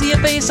didn't want to see your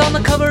face on the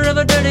cover of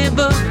a dirty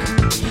book.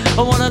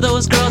 Oh, one of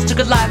those girls took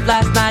a life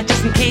last night,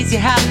 just in case you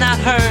have not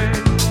heard.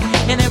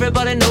 And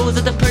everybody knows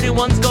that the pretty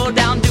ones go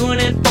down doing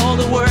it for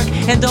the work.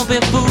 And don't be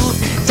fooled,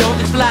 don't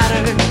be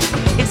flattered.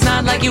 It's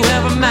not like you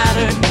ever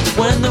mattered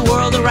when the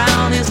world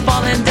around is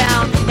falling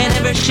down and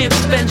every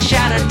ship's been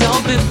shattered.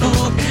 Don't be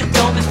fooled,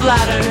 don't be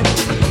flattered.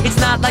 It's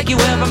not like you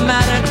ever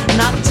mattered,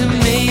 not to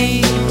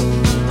me.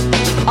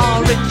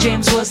 Oh, Rick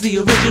James was the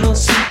original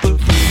superfood.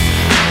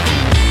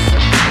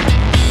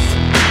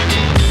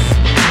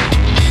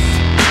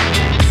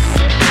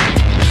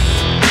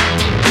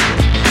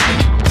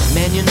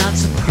 Man, you're not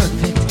so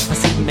perfect. I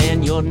said,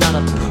 man, you're not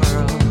a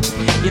pearl.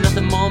 You're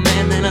nothing more,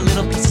 man, than a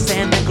little piece of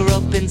sand that grew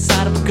up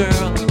inside of a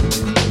girl.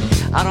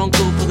 I don't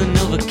go for the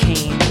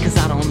Novocaine, cause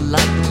I don't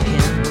like the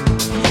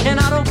pen. And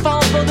I don't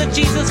fall for the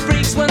Jesus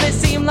freaks when they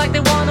seem like they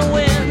wanna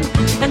win.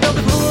 And don't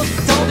be fooled,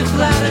 don't be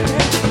flattered.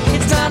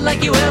 It's not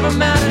like you ever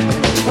mattered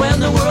when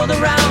the world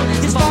around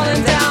is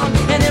falling down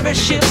and every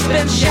ship's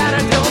been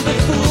shattered. Don't be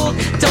fooled,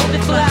 don't be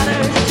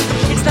flattered.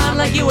 It's not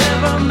like you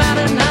ever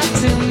mattered, not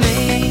to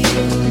me.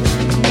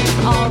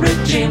 Oh,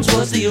 Rick James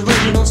was the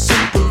original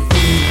superfood.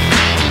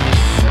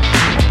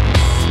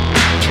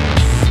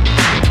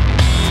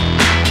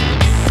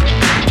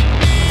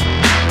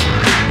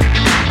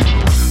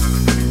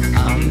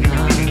 I'm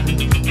not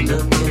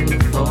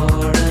looking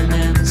for an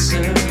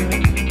answer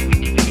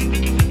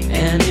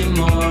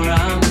anymore.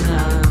 I'm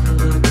not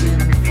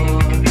looking for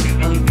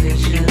a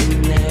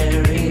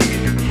visionary.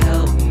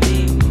 Help me,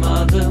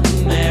 Mother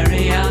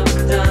Mary,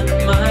 I've done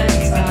my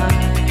time.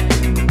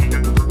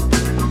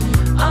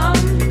 I'm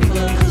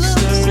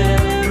closer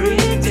every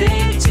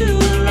day to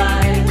a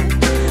life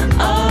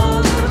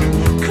of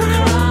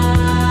crime.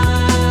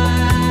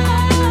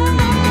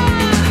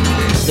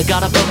 The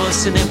God above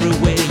us in every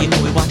way, you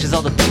know he watches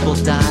all the people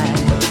die,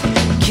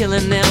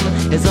 killing them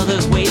as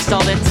others waste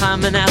all their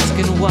time and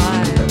asking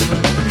why.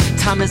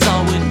 Time is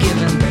all we're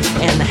given,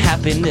 and the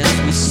happiness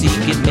we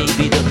seek. It may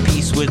be the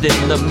peace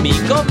within the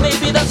meek, or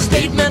maybe the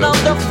statement of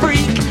the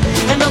freak.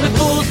 And don't be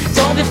fooled,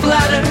 don't be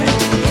flattered.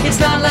 It's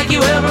not like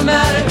you ever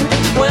mattered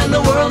when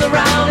the world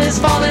around is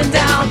falling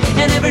down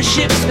and every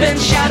ship's been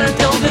shattered.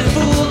 Don't be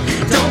fooled,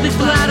 don't be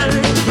flattered.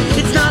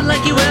 It's not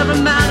like you ever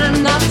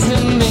mattered, not to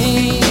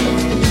me.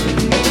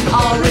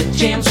 Oh, Rick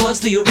James was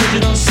the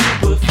original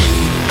superfood.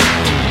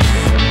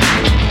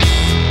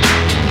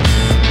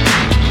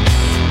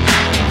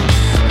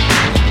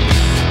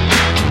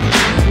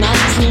 Not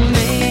to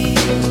me.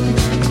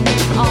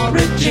 Oh,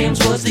 Rick James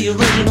was the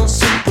original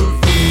superfood.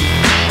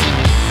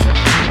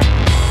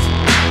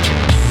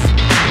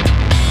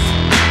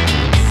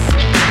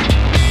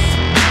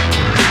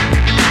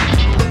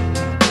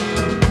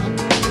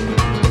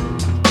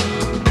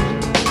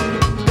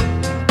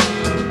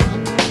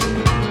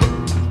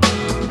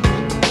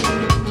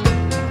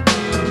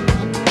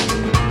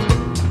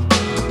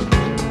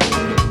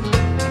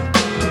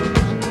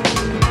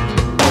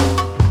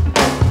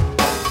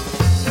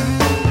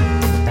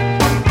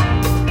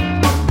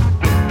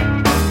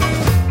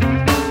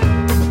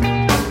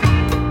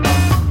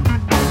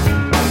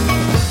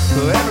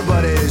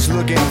 Everybody's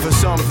looking for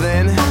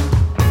something.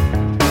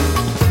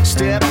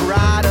 Step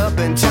right up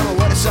and tell me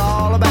what it's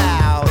all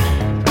about.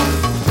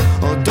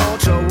 Oh,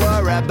 don't you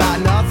worry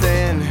about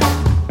nothing.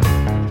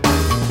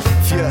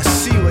 If you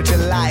see what you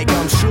like,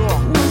 I'm sure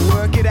we'll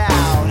work it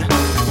out.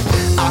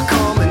 I'll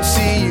come and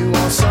see you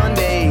on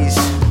Sundays.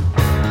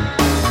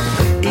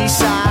 East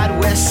side,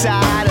 west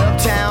side,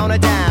 uptown or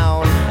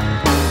down.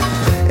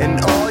 And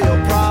all your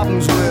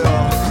problems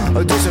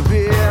will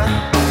disappear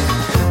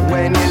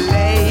when you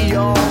lay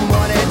your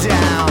money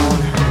down.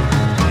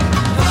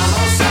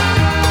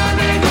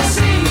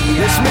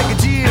 Let's make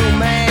a deal,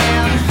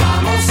 man.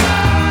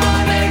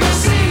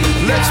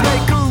 Let's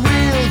make a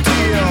real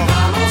deal.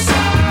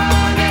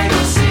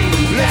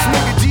 Let's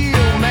make a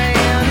deal,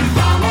 man.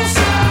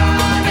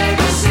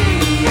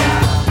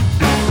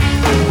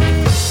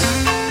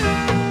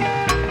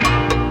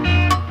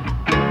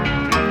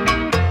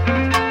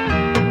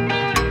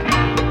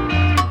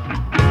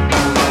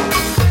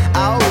 I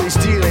always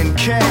deal in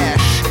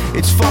cash.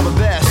 It's for the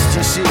best,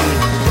 you see.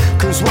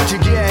 Cause what you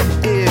get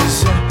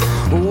is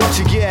what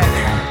you get.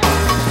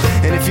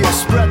 And if you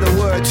spread the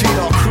word to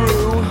your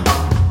crew,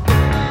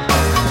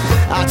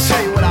 I'll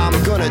tell you what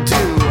I'm gonna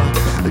do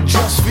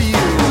just for you.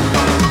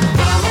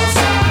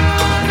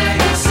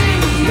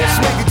 Let's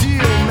make a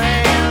deal,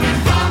 man.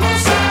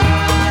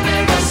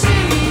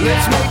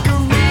 Let's make a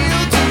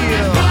real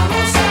deal.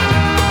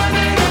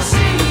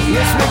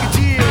 Let's make a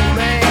deal,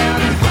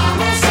 man.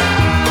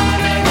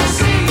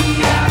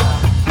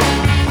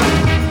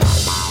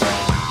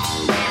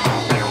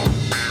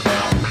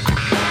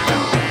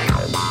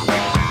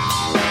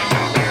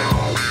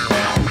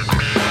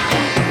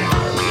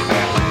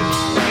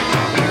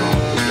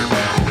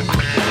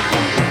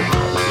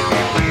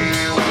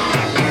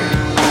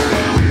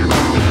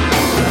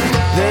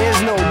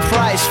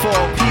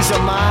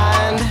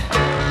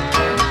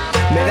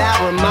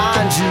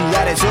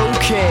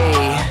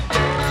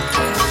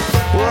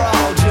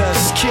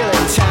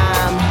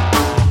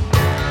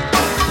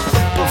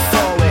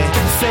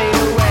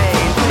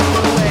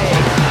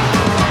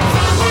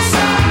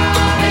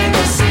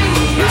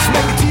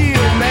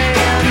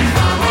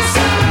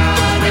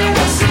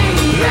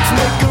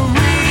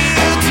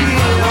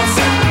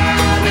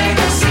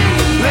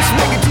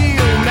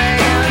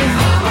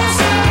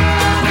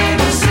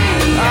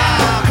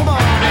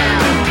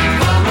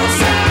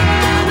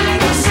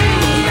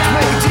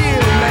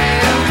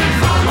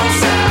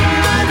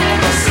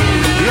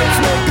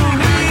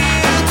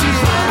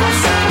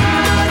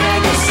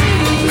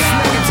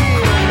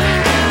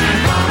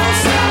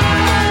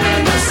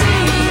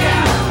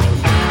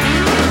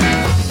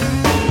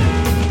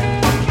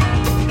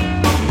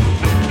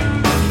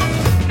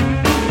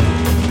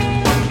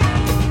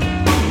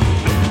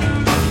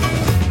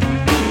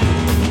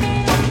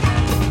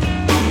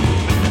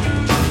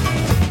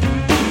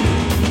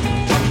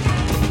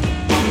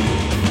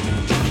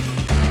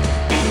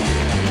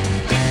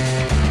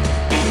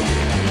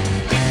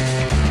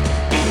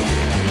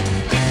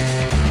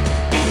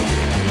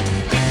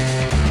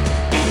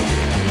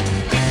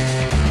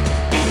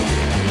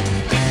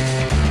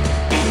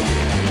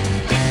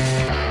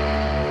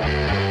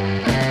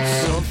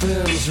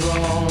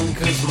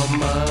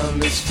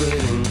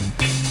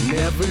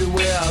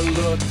 Everywhere I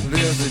look,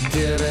 there's a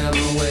dead end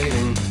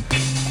waiting.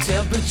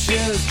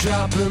 Temperatures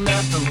dropping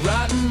at the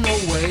rotten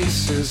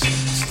oasis,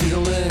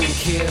 stealing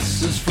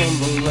kisses from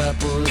the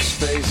leprous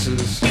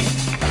faces.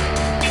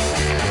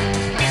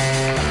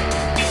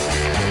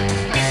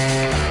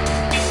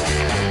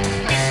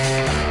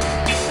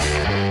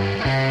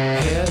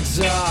 Heads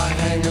are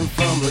hanging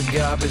from the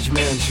garbage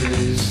man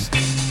trees.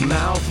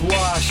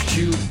 Mouthwash,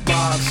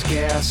 jukebox,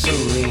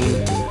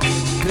 gasoline.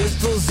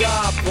 Pistols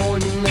are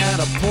pointing at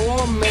a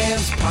poor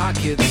man's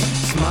pockets.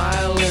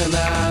 Smiling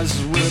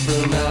eyes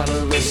ripping out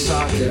of their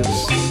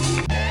sockets.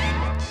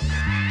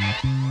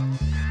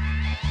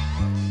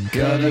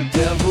 Got a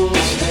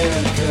devil's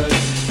haircut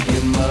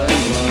in my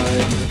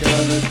mind.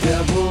 Got a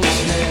devil's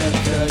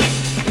haircut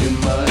in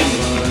my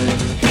mind.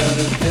 Got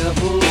a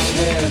devil's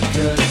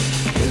haircut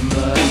in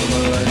my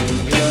mind.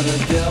 Got a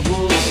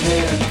devil's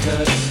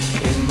haircut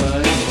in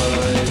my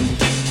mind.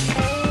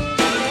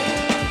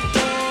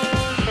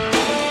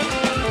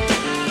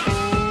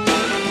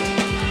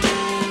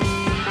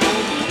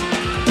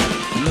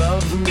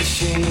 Love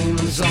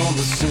machines on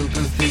the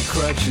sympathy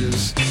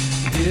crutches.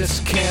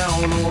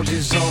 Discount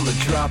orgies on the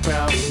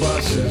dropout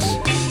buses.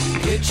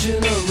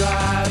 Hitching a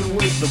ride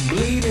with the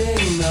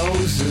bleeding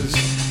noses.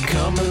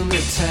 Coming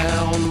to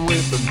town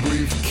with the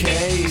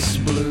briefcase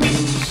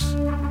blues.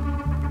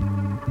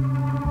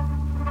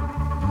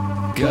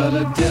 Got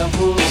a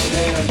devil's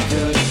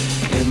haircut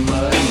in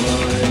my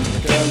mind.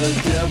 Got a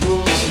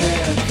devil's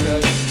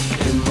haircut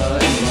in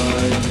my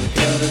mind.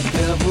 Got a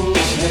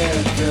devil's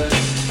haircut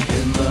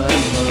in my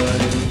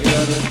mind.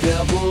 Got a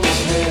devil's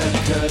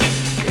haircut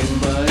in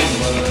my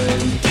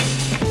mind.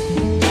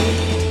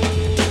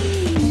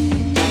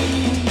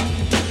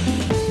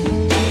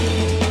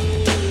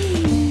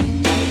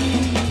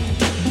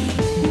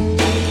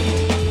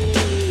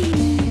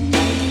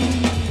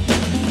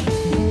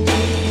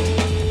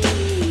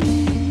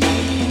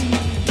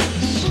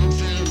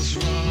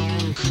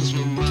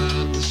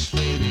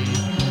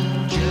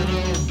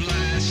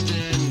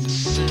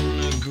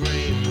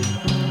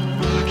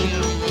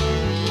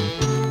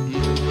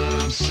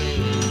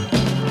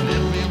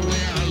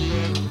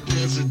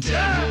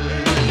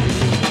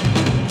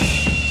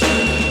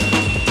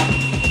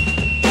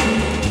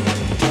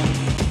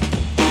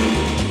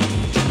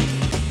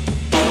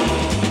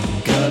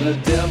 Got a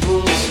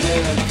devil's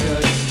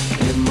haircut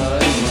in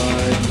my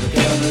mind.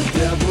 Got a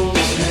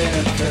devil's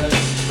haircut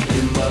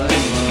in my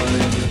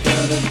mind.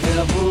 Got a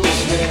devil's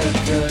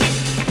haircut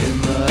in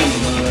my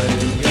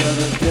mind. Got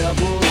a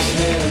devil's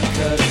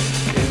haircut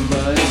in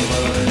my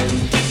mind.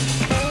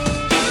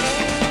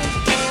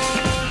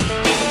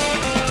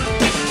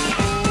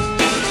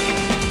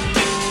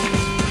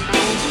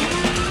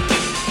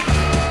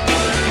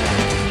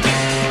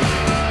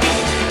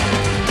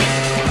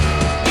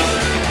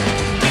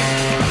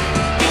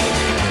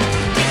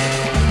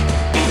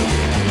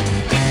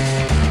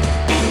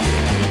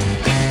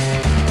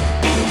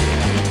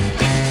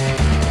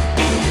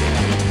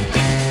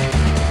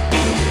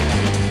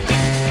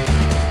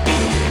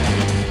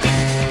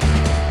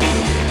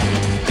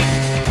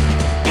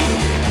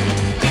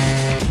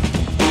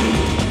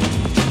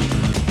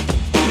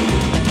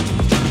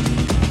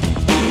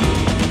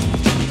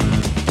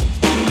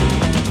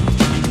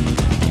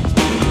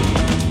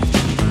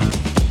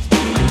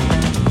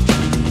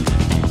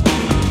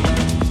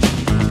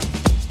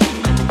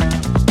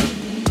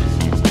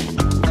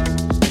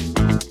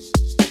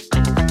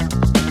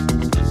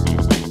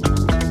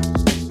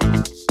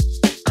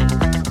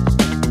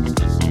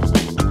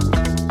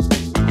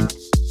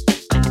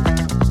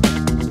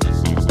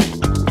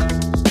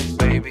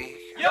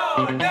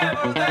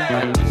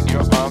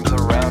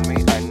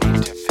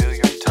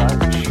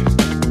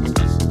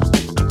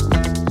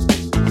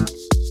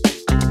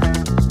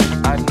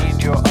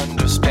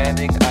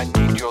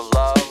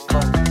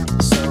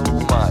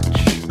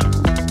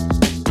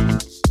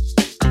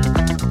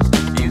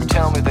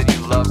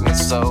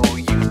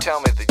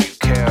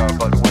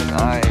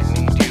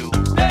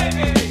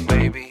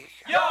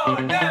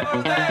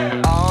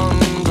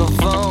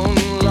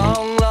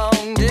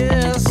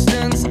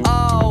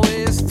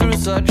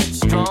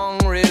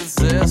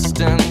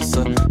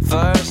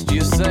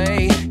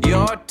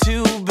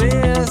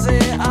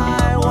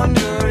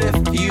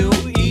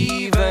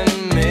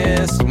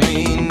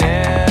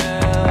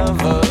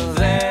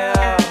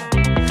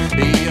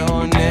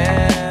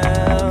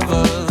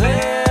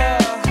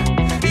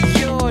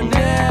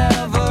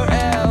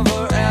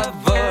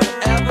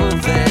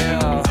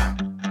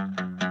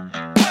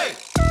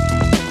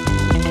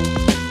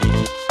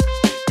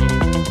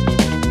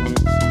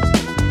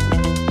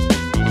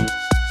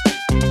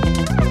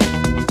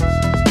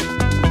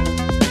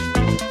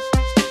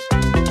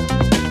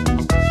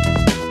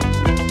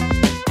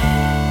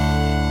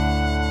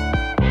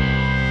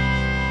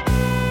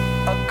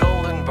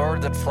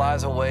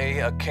 flies away,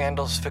 a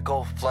candle's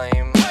fickle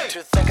flame.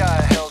 To think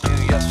I held you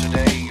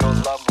yesterday, your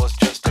love was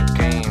just a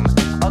game.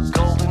 A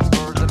golden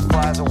bird that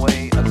flies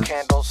away, a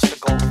candle's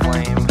fickle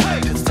flame.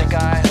 To think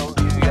I held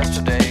you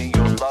yesterday,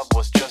 your love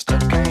was just a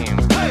game.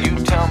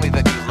 You tell me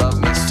that you love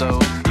me so,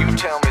 you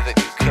tell me that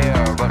you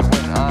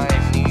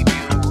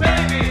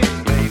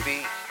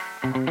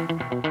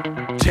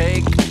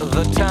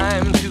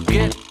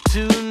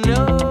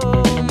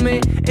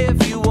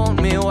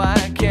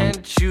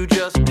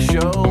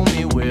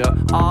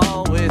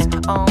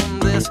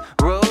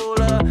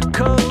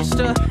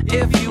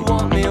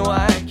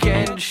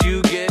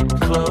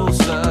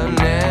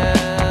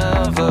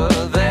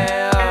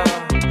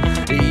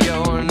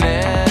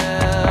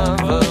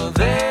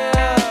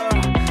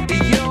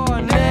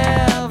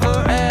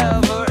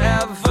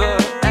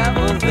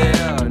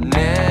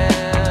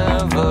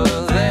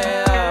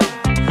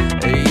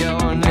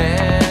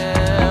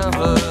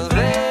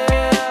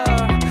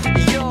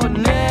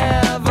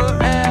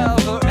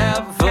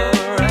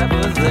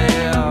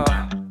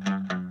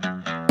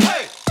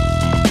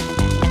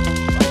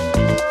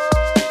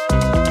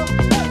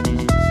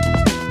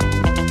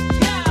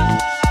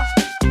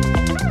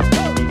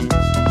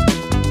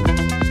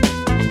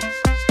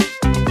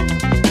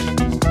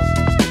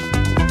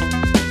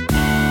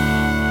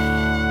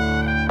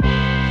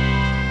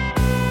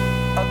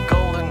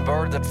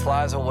that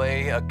flies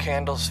away, a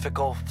candle's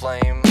fickle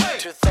flame.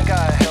 To think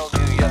I held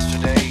you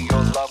yesterday,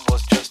 your love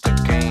was just a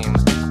game.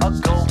 A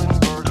golden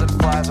bird that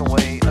flies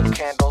away, a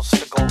candle's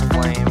fickle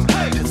flame.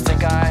 To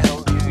think I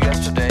held you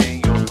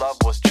yesterday, your love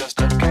was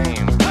just a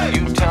game.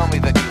 You tell me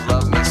that you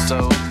love me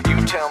so,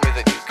 you tell me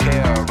that you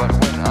care, but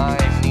when I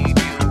need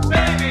you,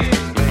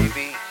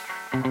 baby,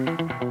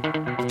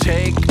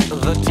 take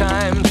the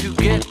time to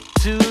get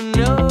to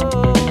know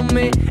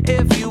me.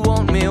 If you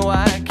want me,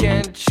 why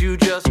can't you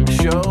just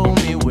show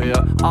me?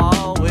 We're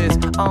always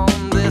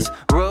on this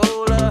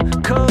roller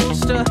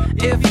coaster.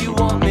 If you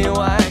want me,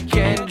 why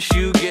can't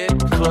you get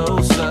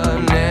closer?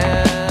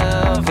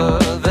 Never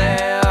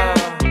there,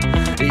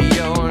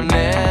 you're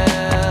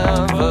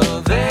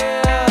never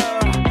there.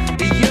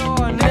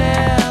 You're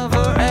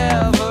never,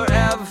 ever,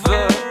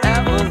 ever,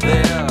 ever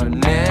there.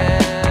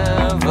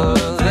 Never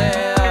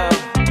there,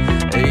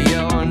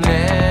 you're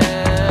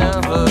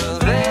never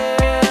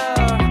there.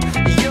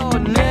 You're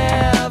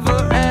never,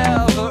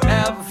 ever,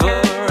 ever,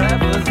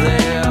 ever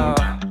there.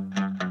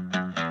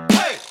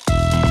 Hey!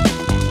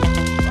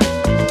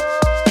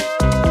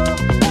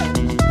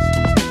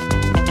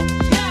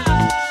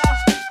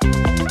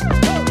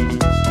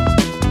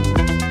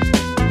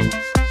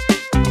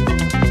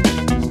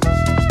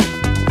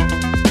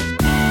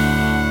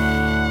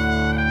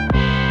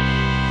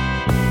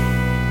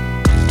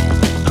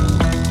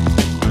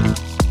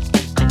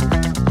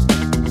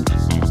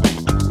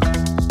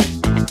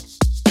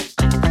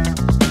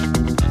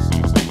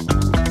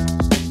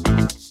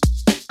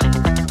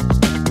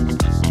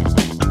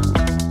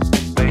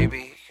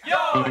 Baby,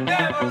 you're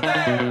never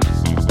there.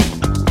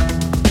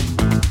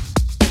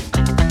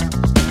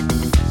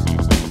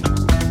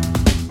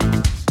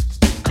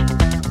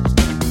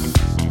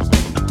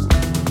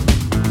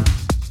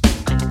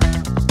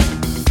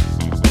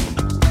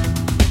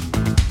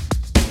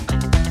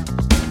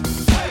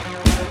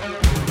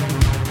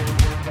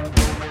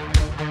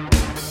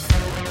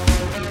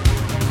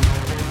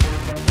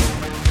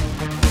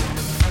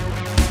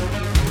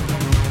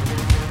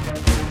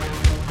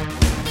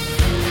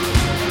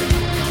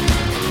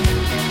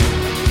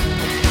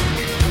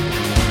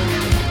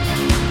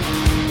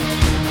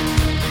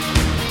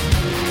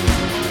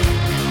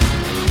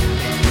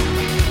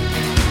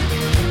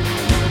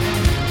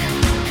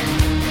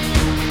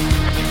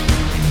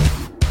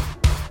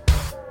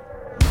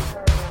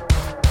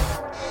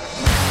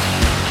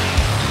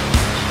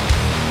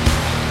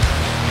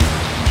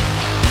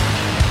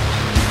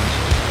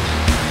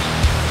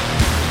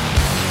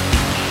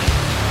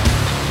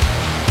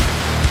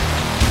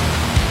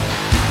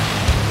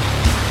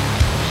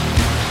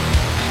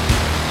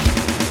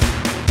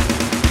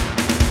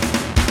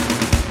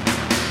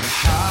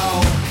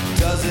 How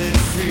does it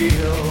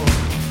feel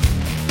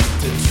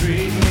to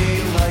treat me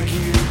like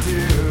you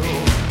do?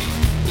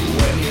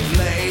 When you've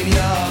laid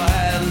your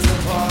hands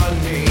upon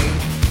me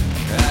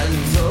and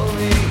told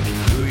me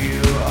who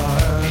you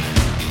are.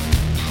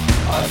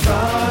 I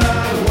thought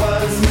I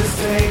was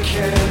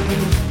mistaken.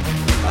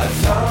 I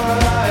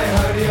thought I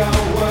heard your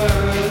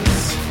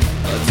words.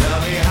 Tell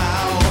me,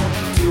 how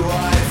do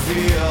I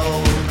feel?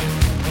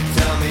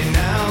 Tell me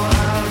now,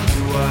 how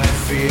do I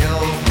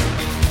feel?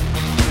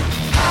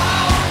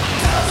 How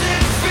does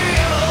it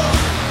feel?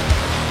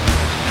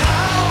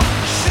 How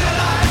should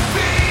I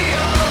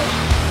feel?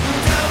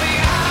 Tell me,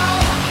 how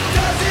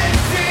does it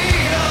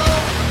feel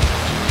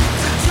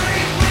to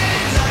treat me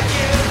like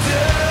you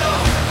do?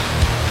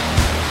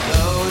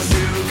 Those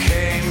who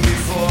came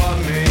before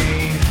me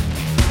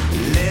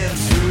lived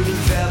through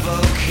their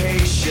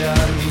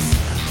vocations,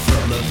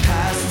 from the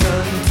past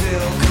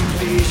until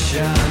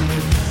completion.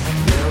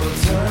 They will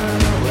turn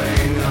away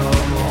no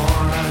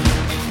more,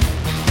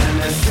 and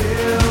I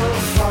still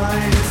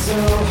find it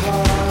so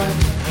hard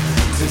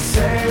to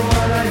say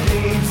what I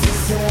need to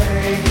say.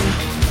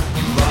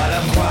 But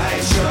I'm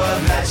quite sure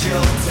that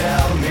you'll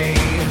tell me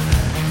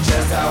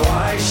just how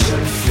I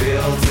should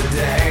feel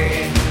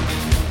today.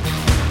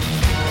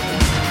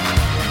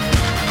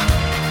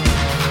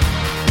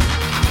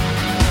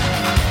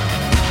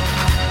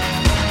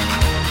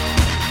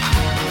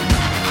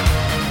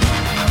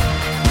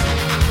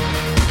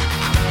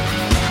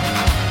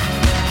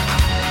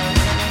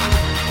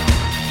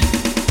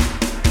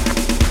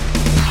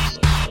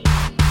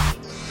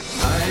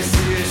 I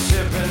see a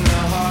ship in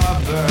the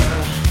harbor,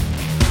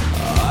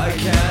 I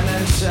can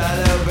and shall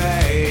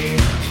obey.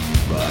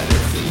 But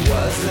if it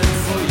wasn't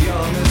for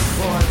your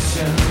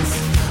misfortunes,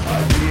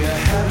 I'd be a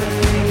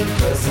heavenly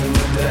person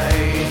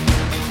today.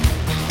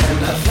 And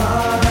I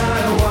thought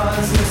I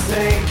was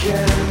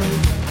mistaken,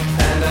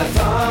 and I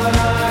thought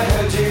I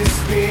heard you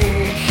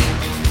speak.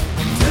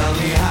 Tell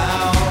me,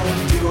 how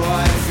do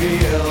I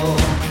feel?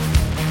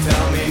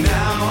 Tell me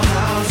now,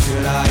 how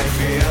should I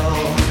feel?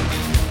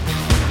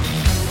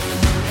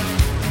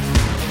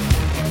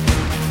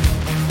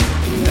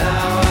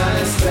 Now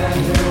I stand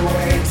here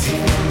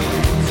waiting.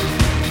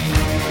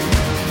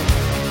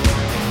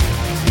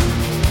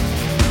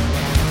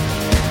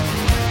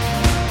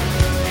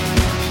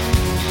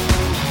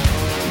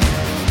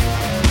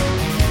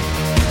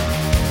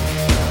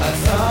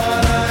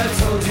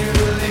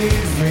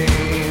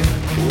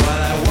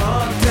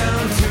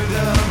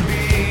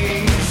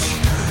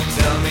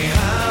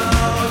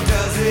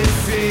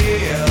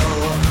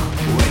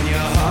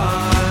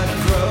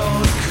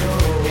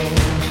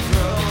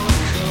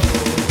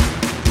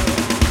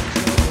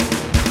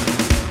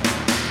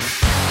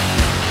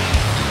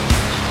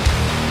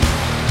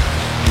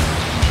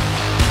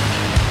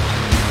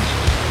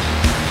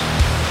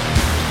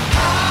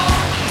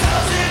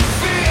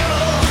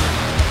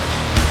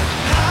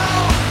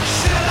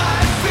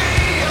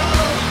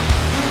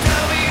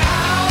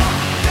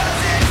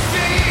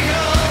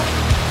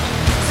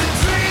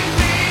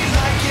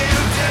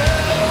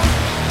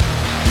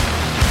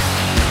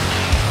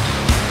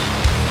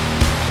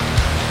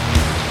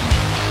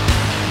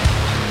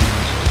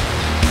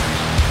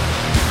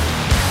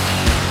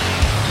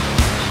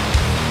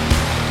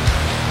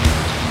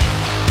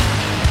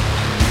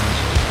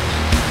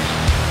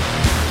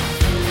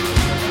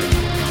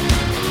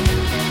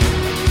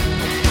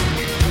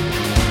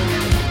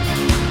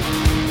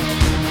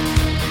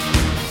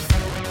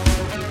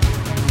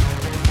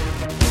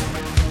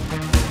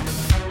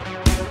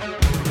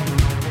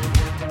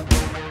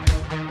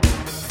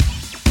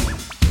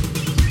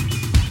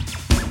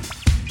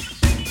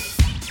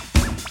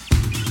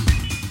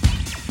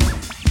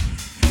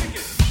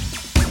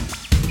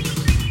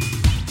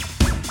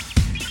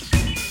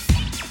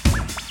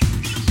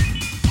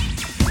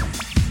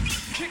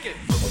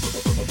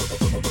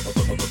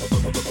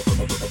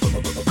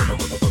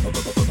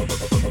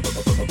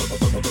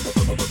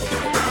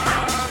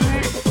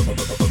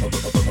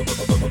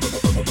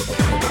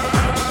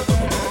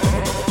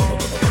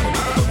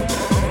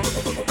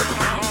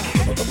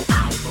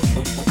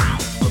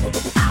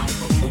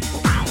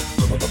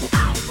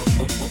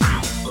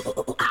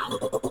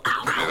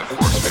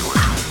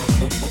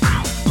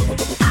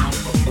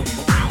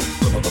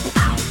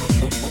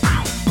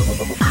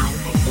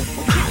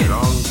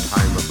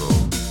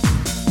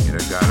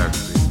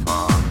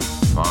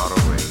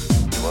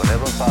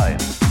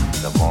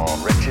 the more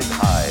wretched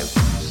hive,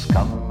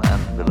 scum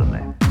and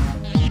villainy.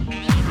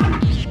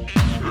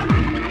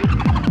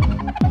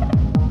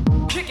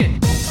 Kick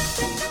it.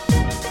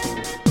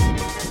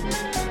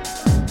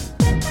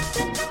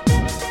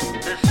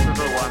 This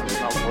little one's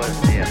not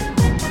worth the effort.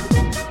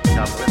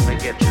 Come, let me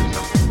get you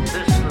some.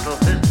 This little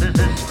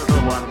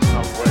one's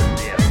not worth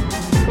the effort.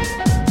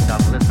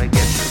 Come, let me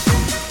get you some.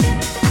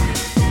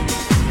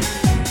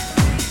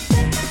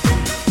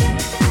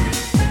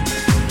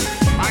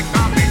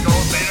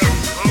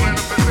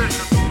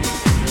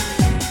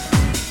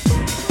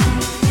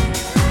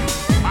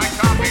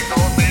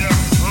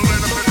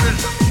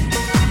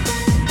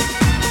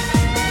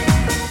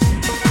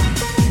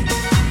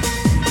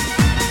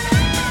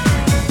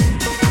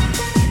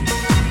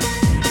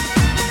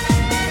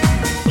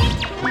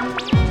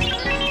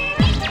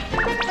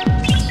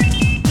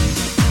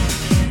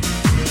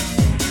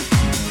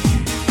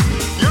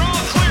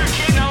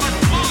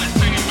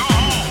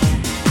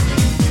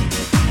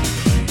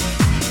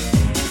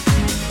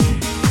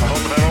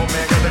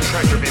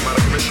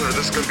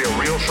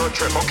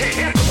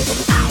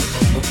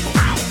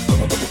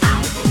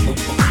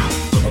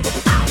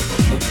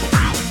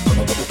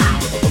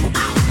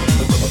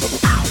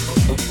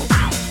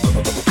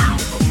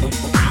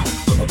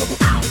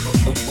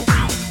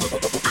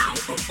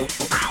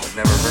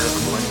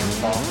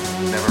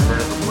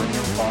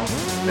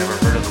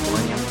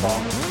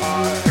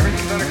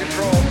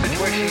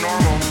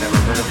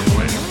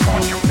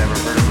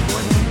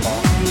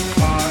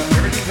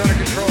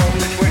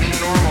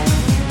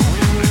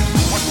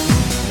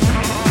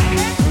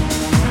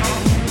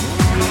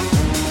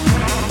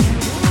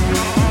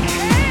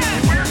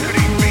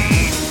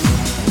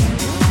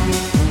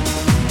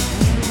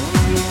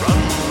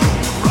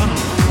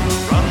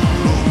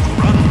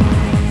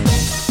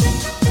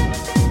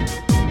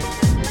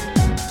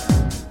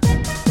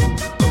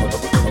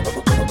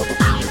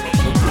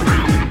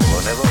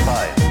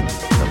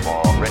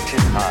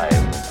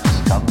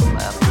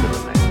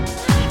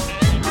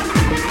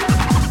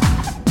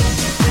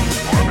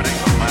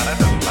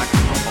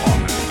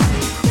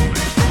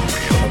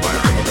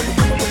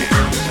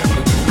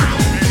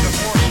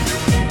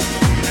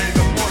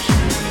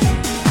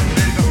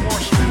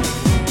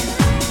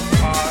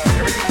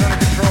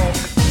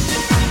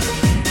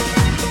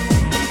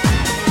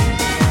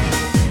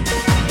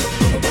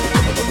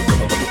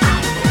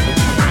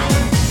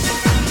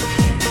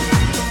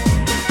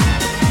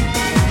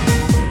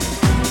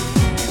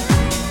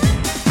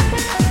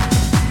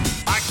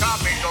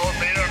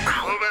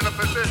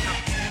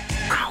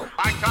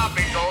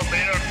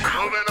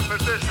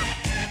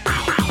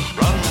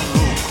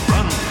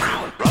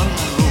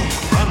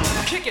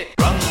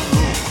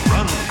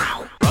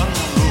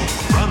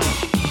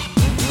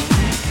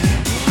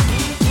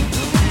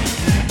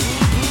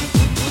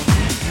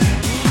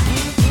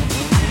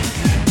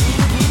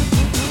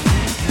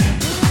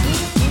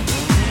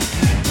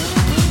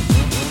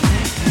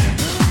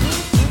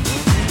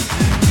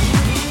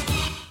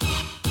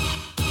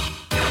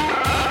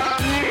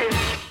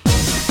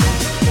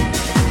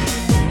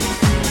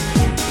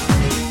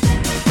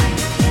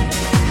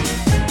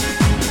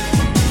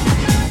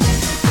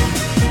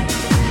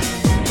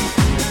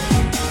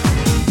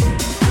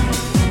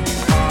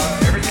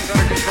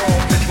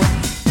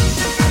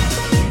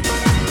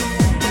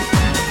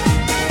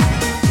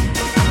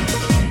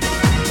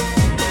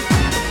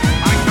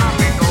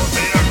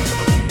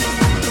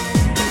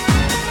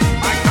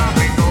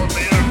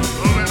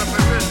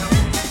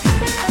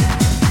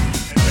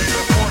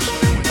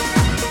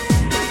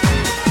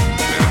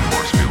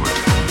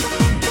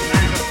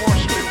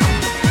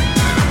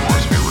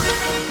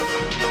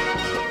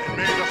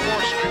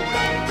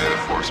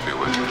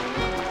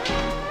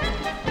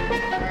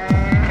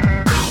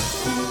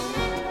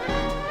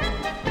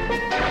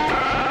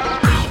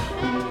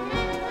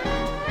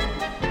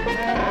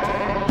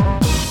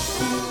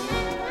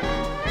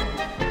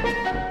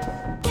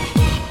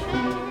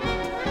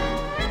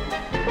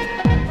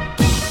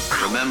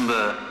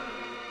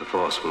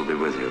 Force will be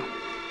with you,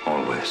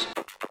 always.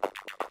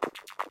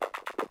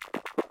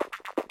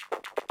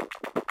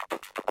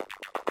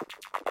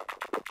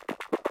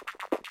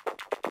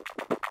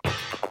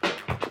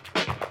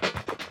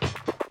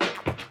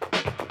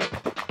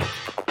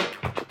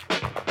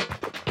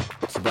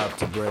 It's about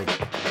to break.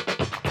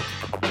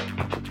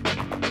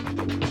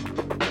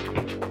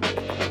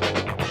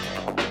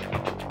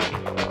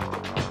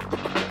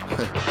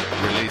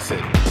 Release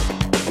it.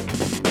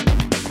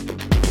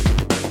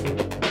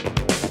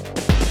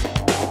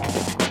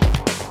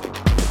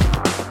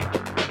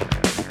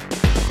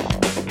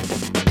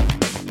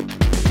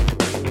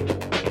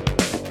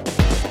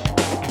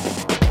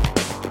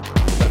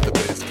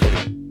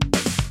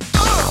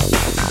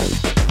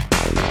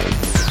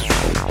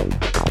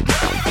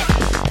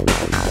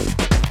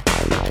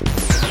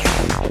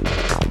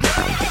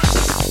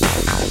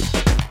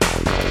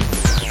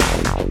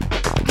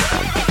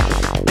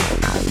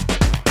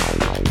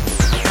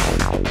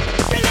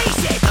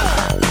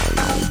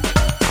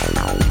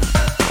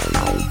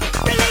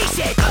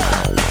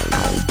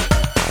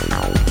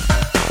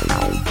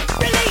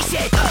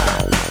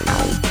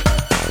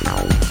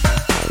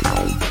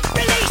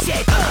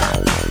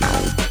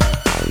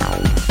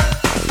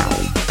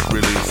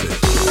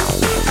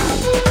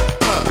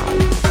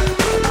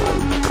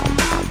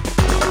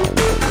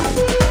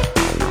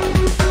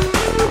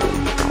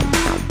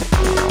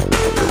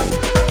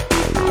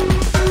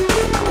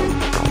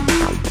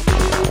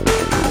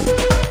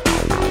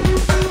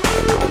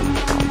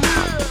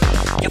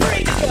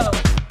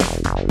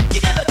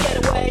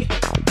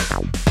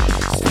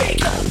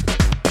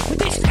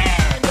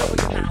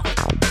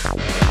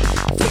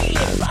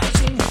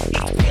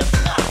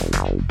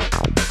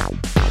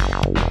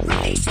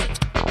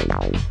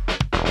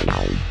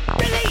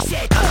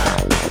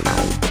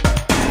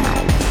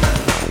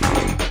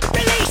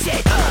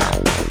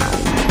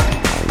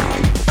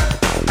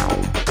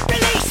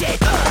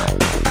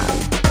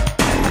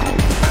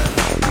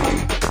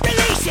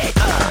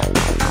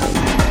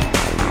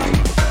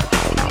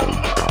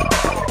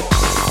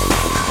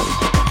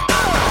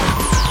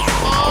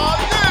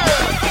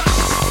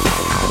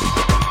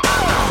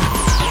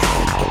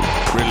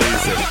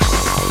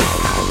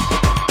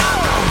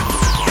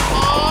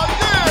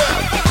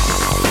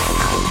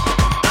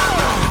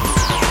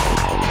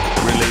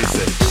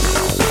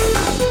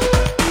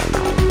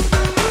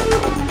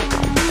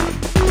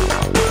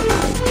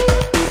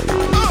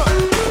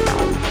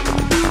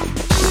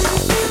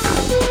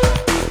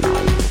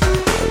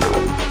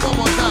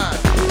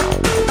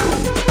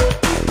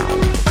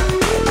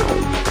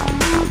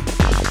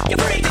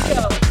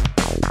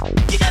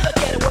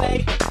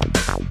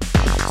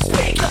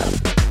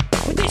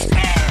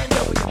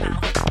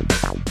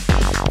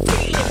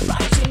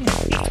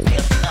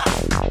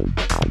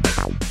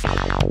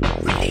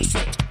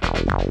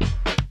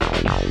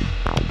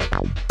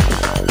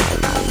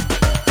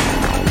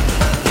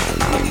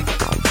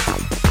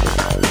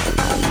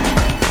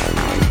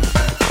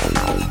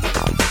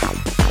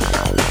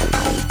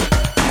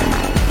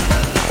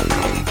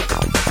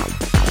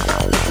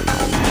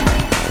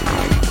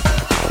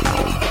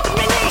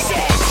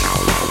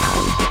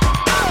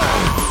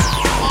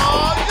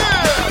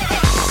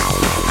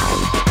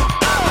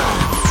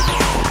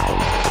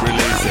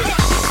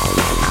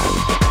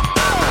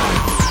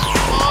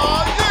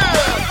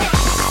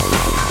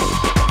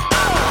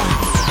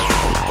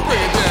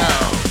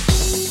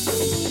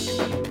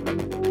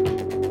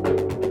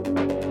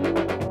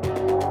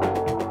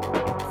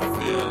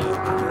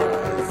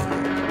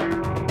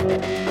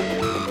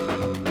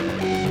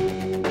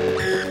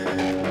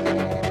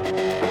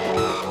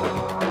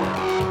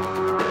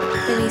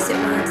 Release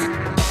it once.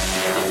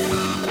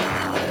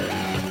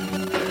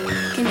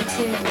 Give me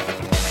two.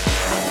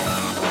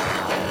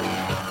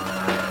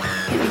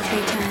 Hit me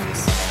 3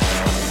 times.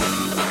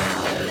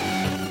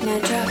 Now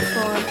drop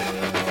 4.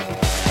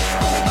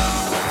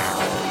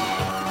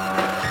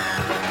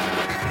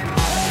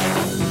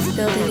 It's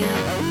building up.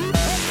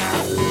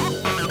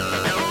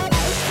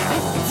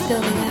 It's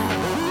building up.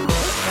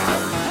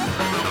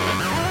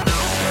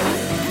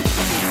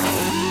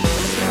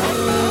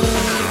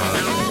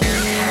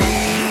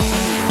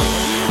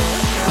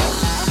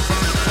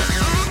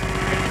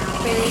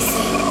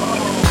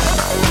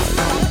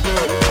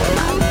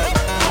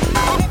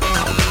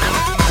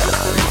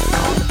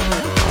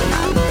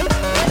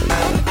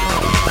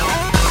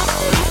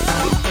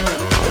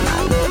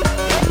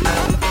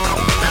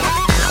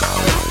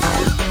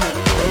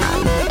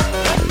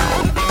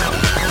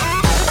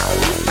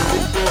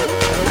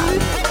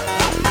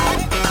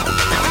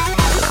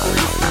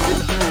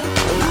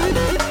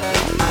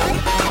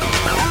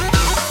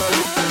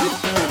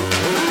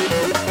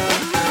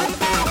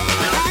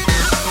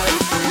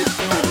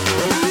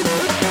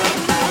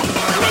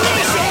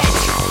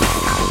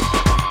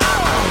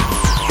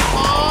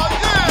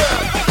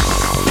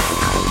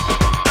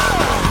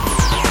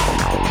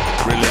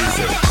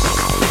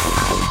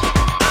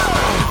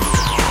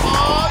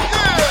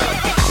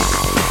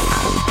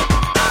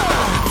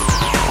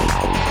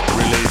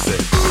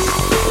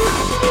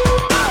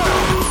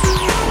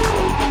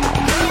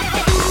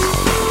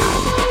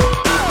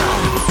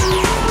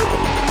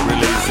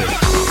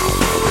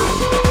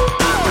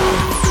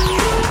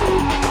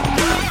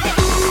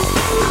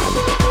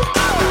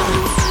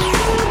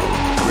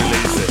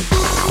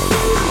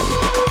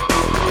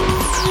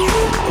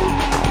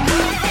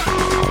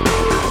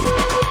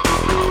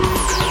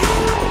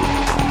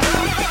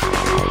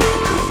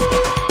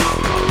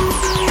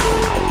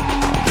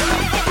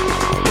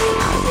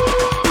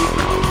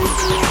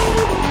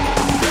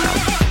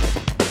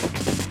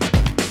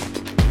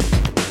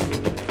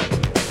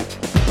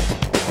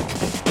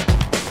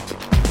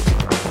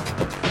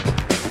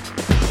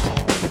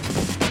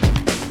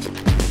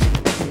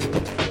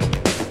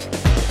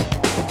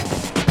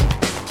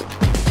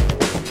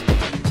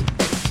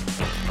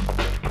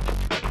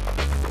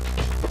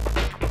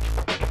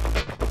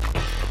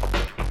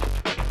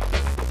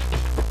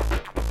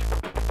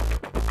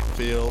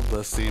 Feel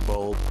the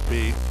Seabold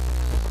beat.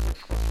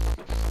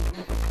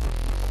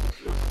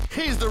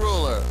 He's the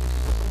ruler.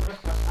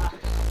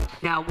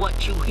 Now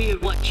what you hear,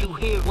 what you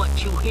hear,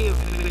 what you hear,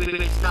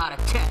 it's not a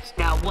test.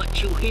 Now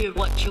what you hear,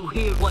 what you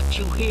hear, what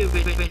you hear,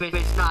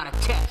 it's not a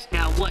test.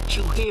 Now what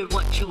you hear,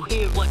 what you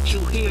hear, what you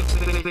hear,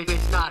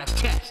 it's not a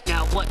test.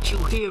 Now what you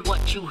hear,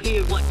 what you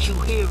hear, what you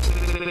hear,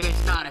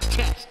 it's not a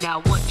test. Now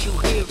what you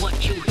hear,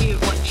 what you hear,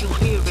 what you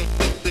hear,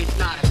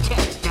 it's not a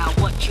test. Now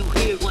what you hear,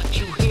 what you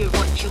hear,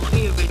 what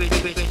you hear,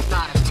 it's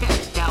not a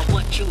test. Now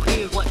what you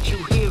hear, what you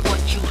hear,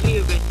 what you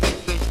hear,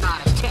 it's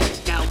not a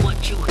test. Now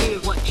what you hear,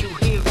 what you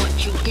hear,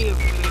 what you hear,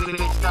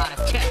 it's not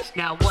a test.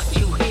 Now what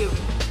you hear.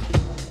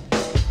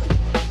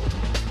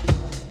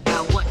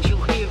 Now what you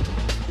hear.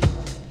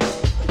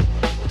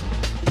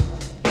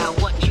 Now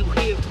what you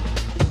hear.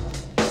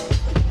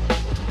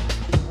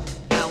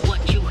 Now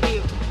what you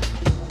hear.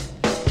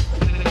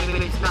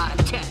 It's not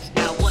a test.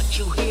 Now what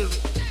you hear.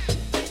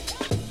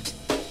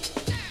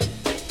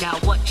 Now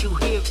what you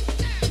hear.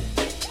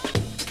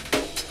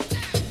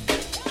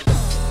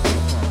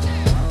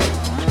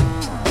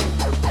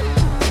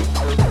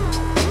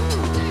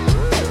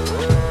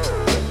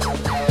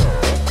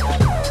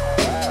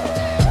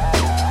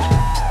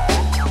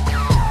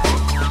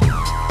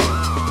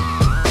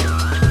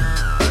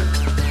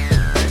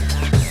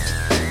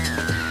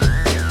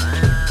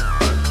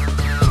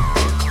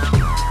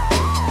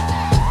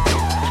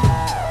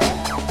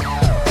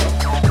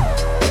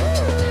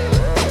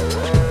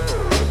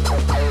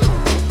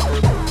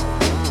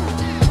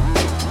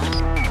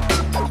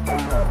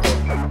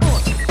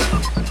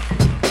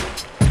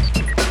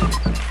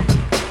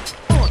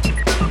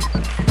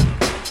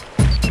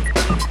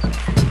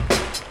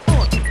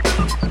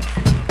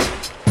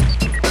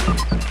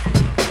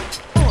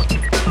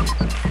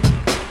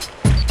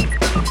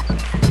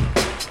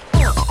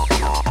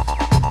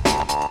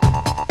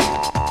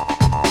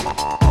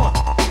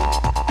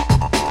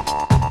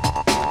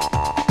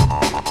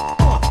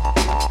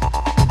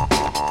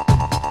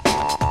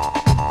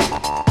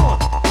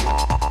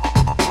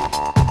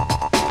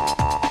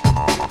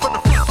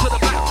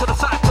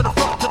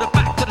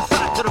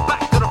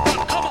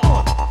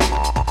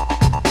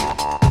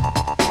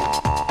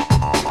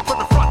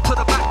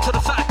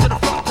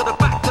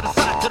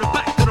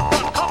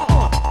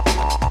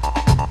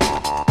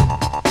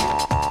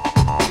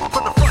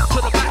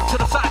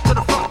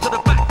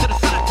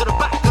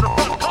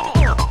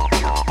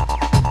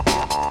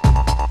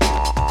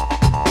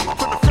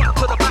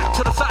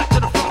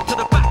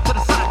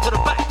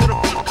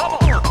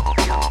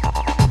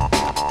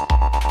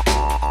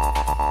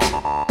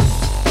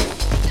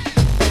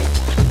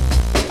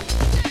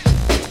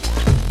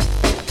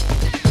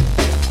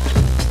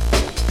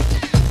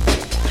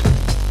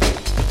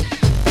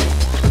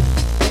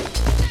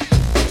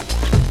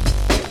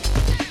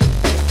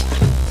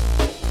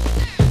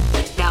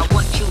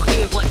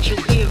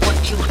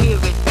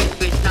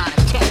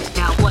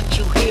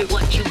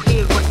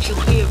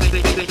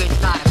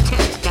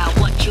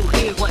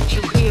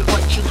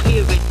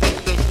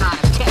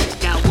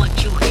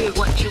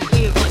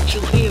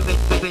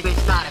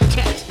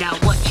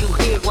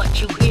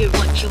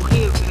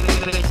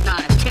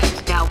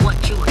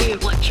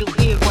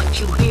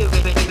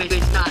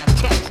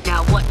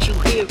 what you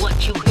hear,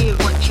 what you hear,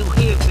 what you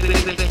hear,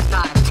 it's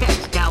not a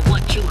test. Now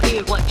what you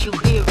hear, what you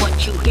hear,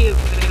 what you hear,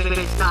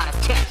 it's not a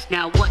test.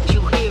 Now what you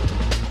hear.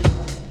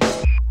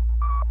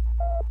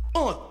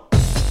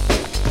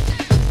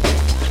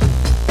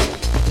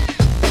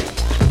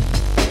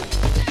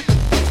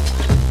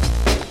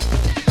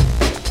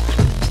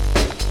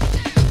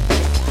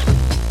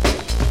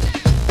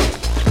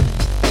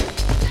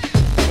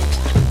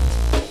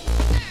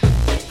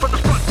 From the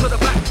front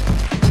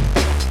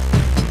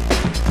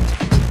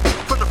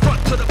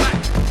to the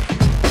back.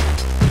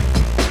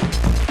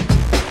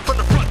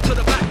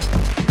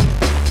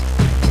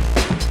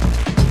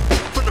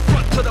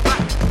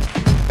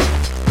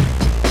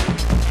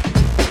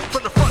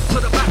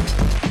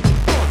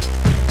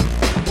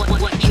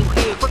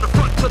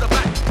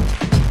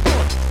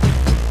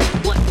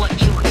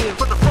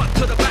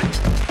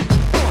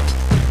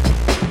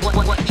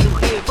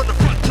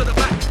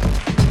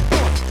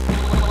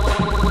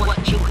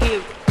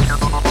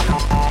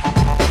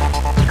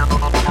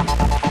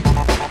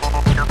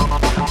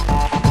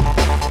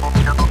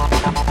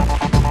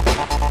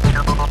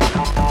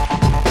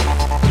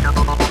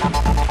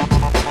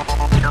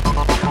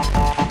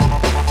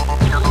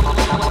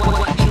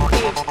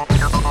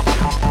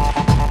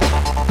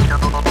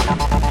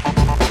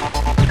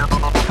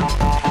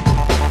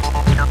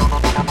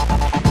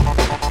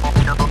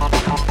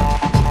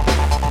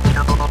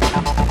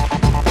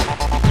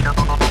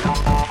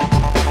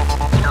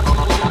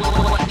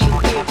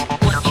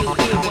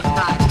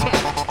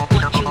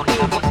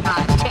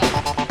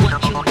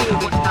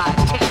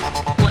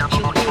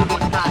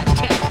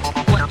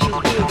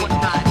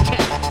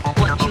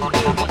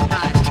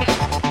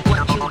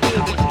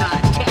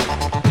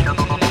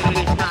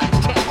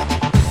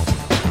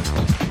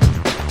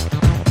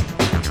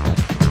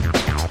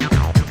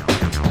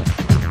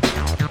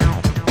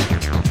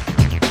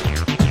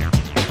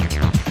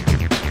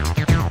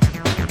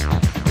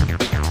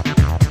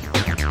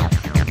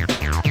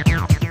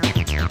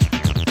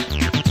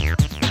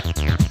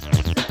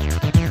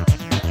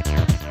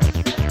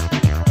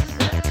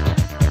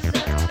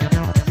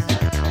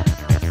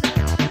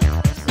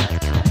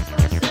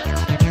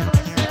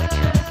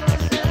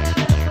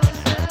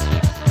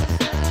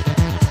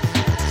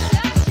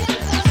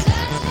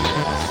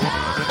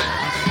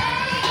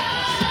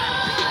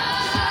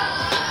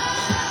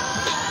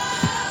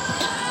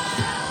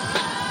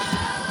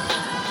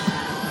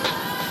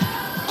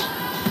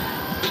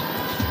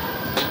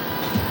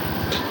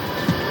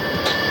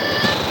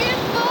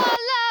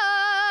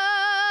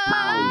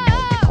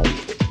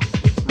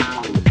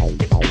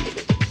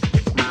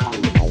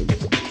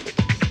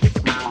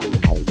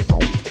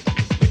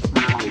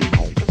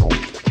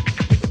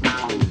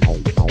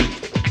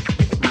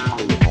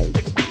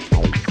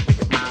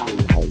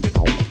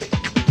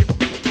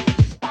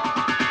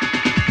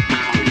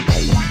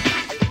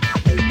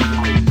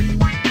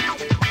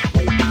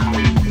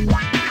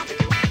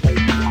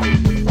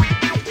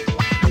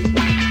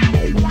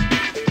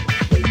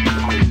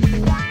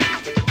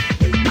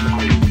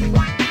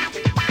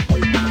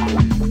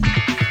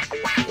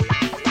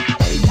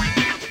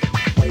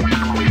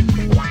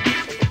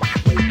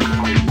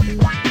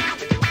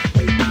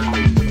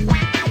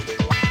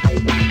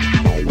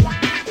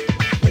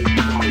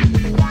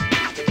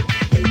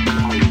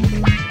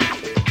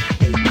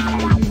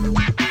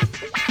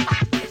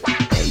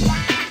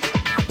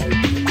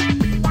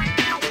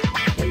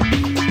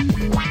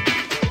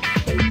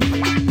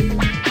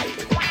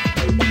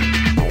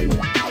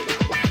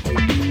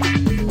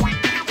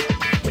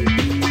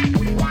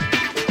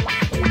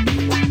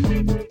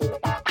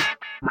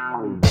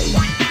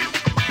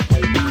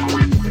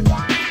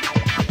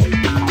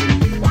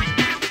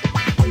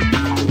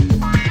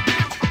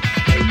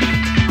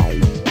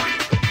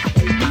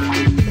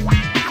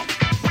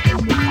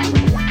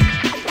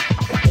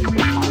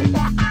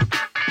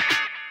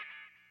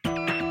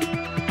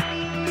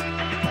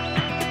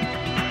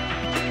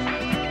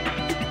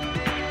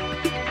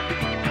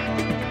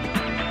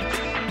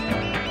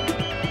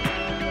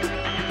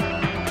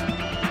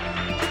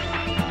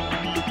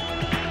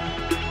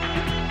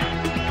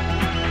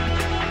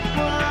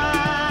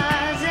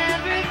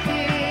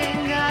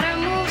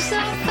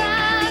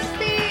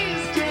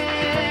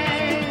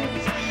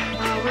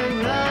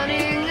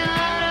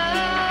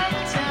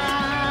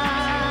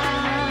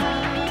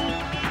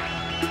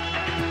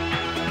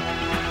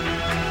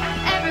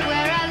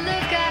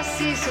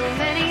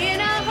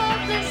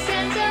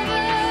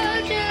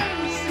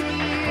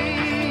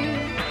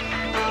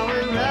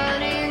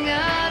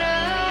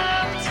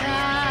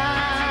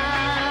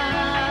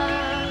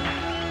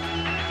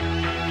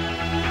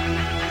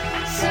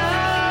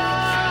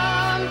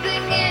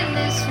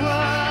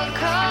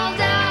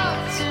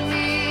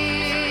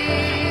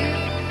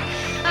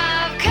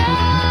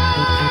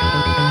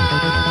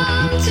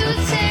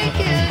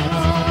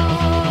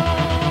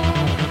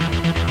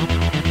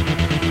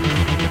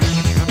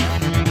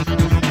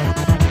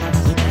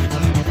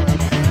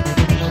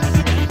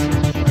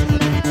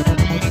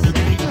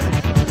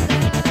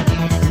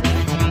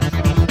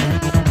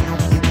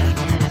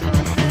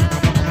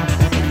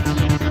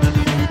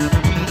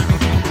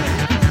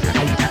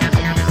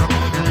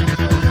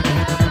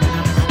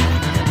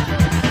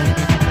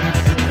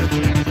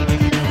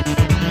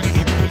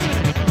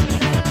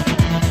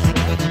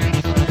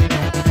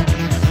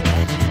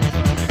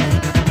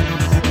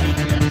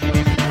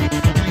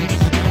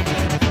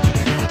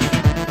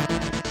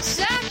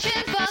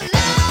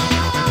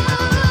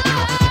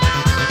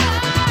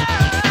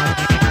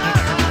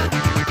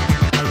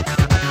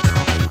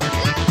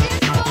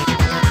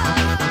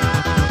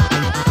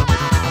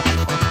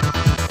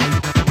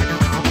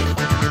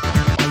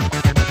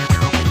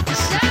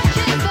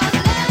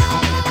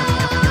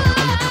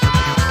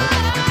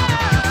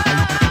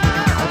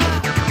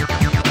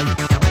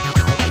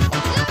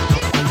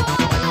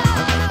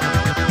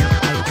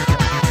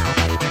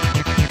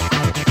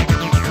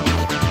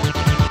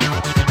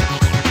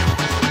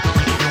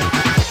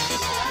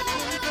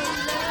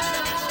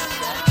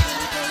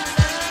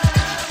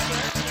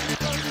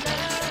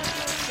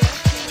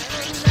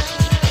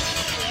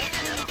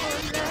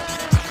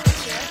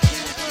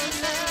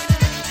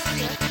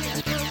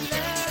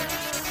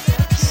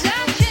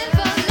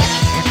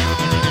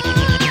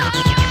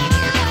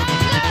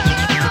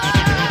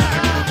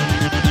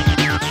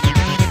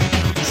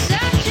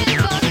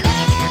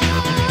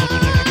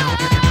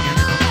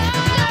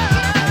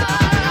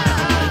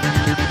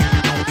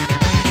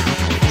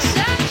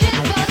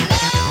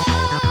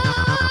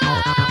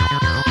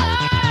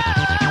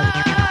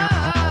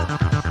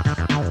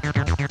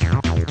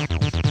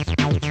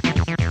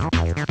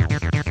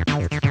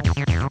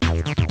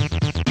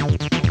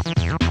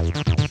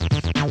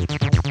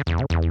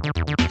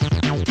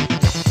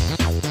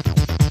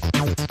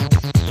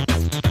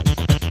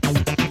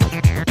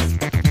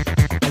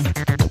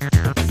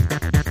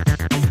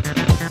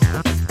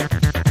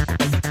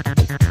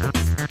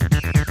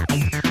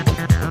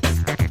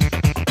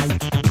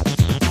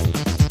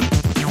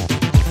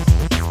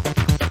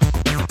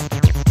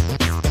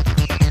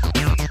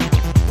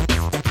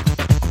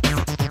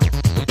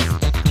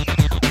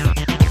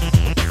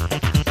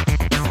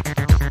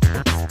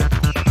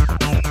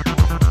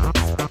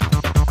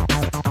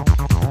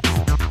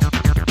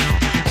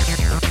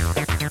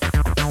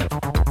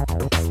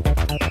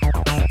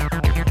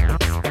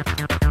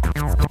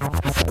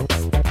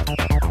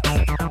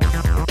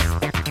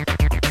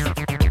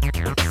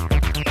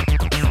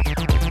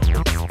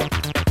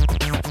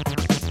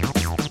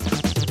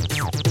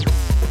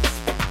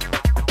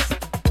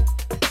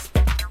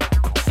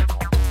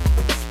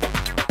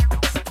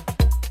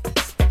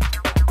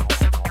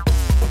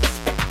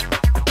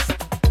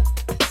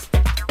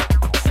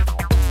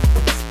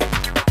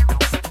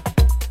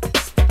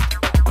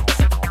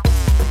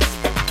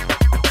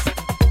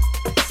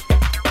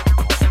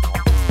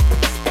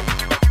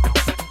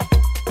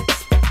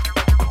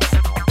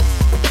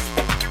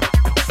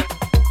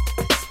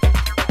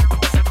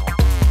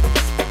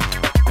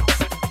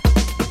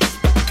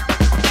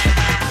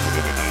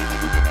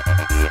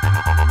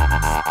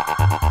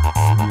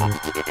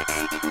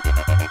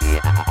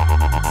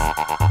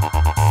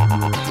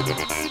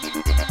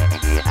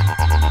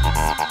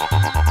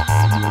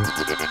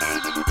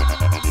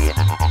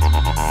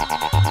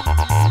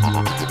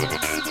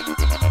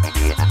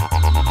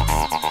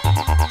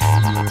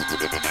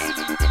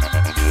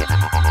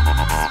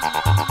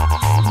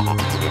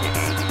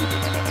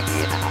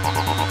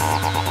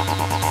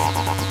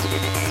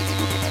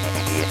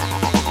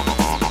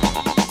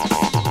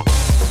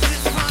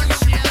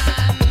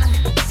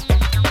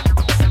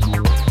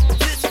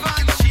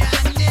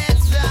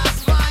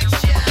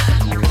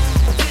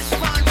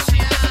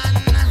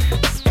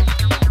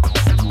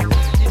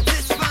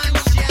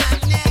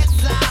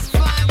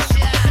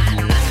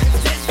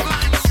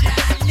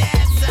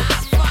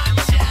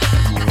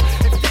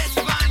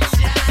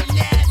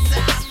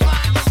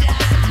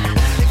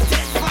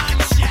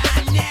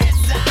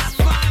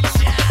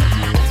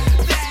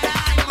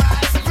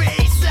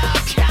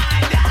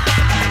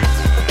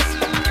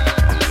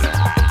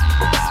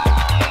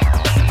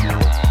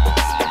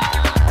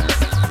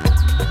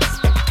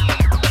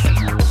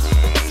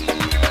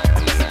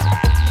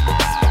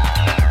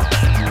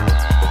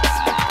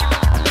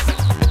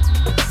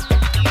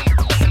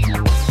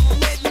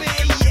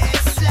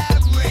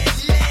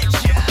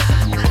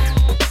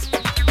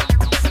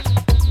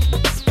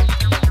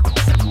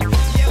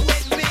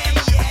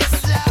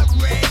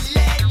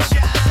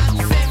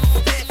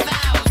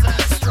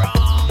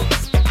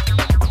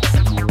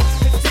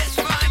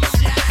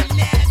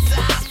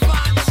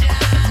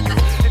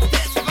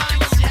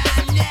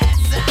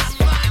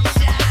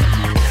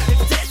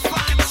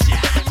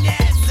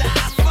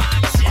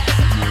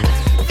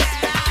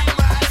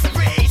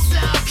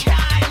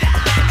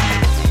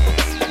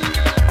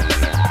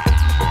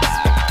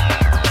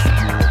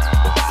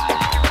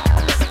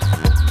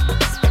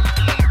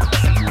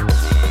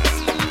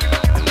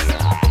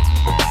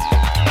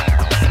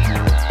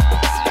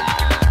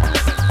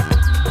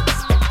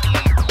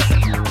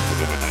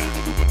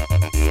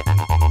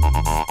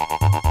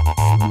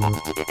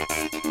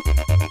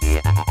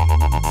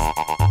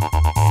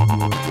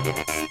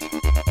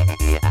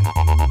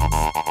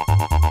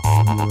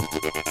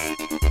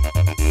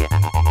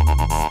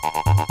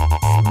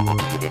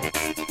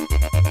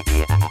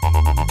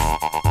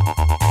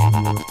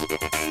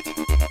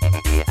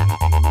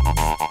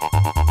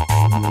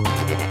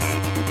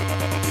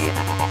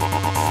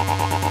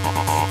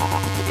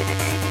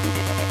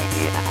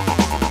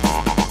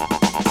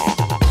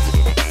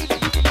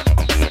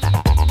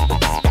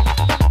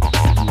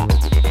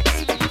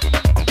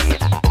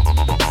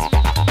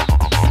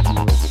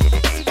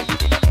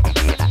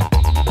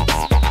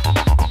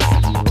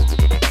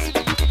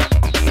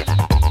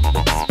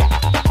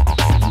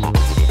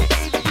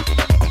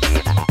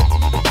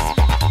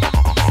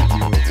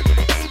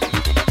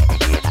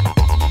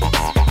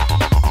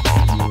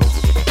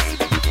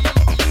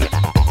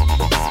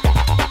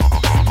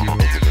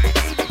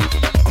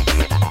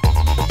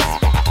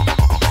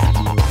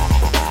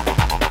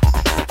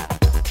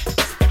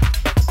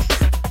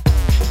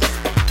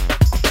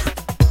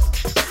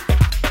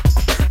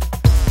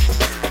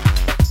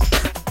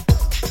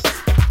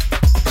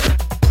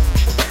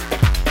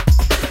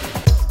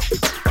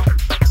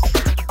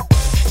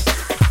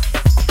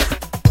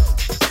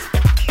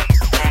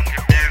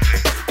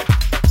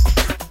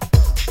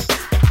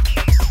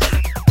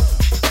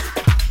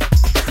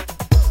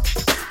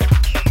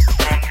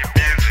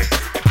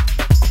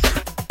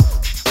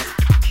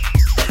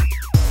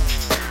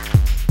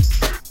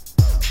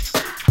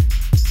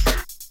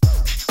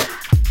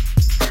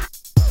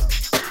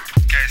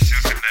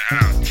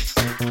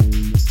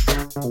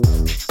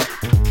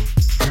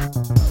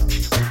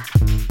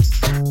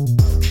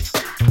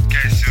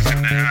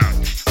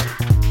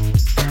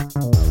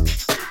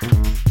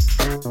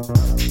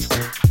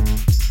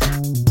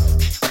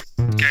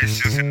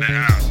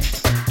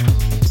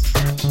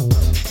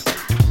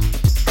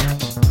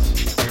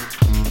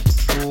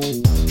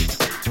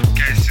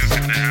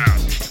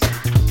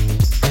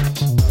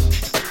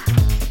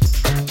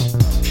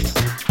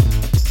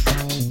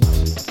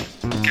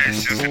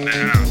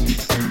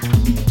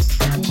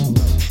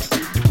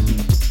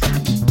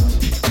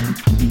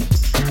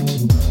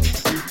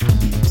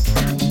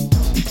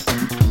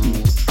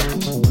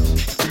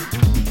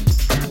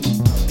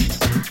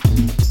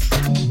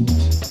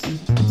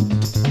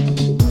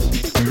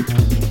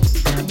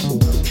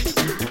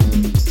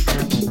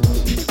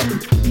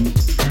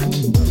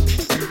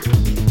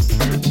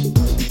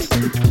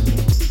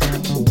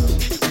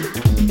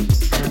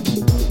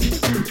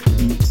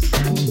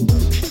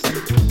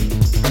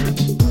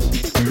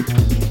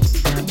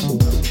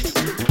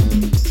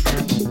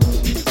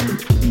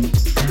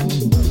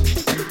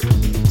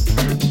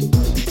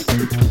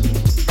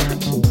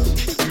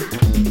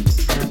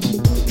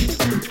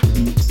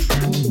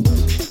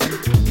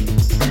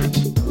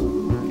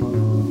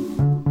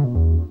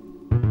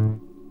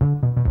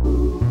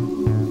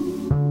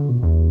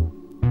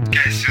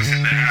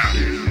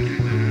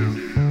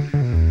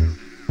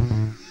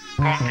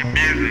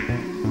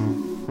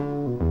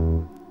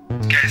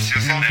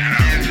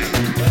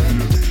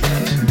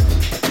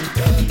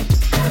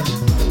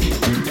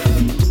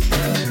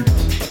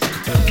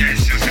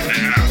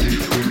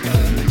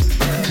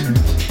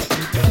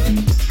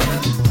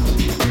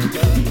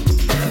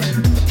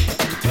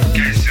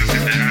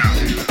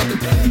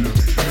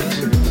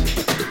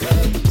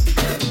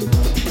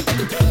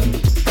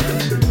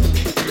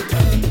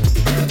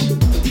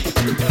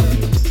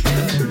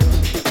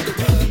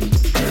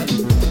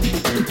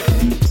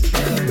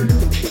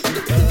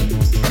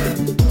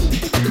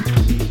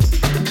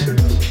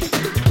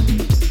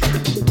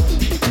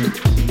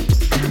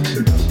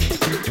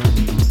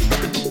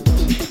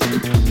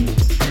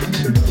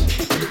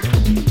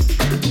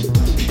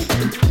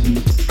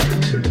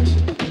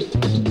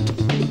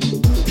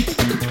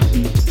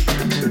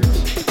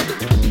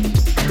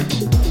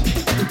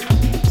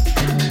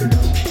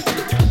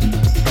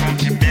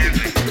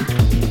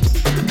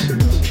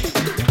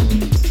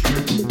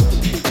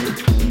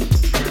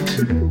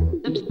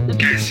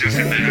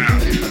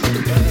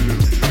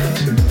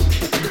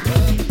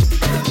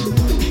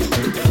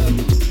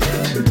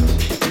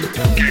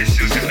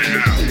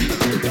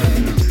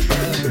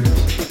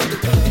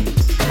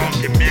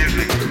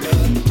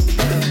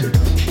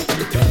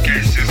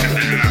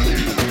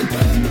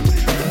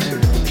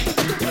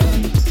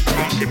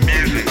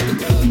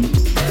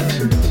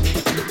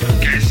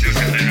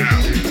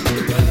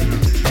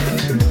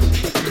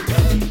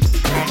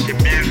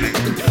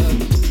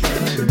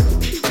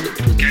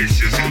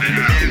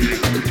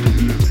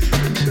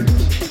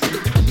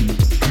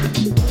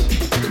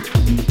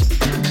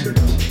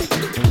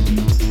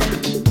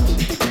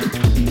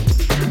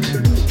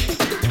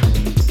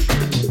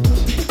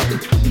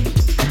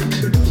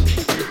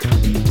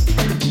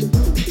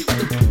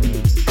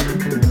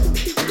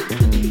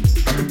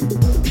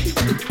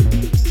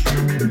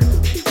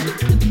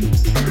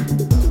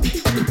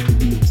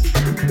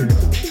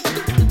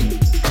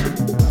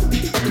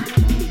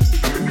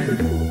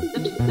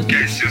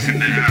 Gangsters in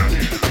the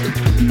house.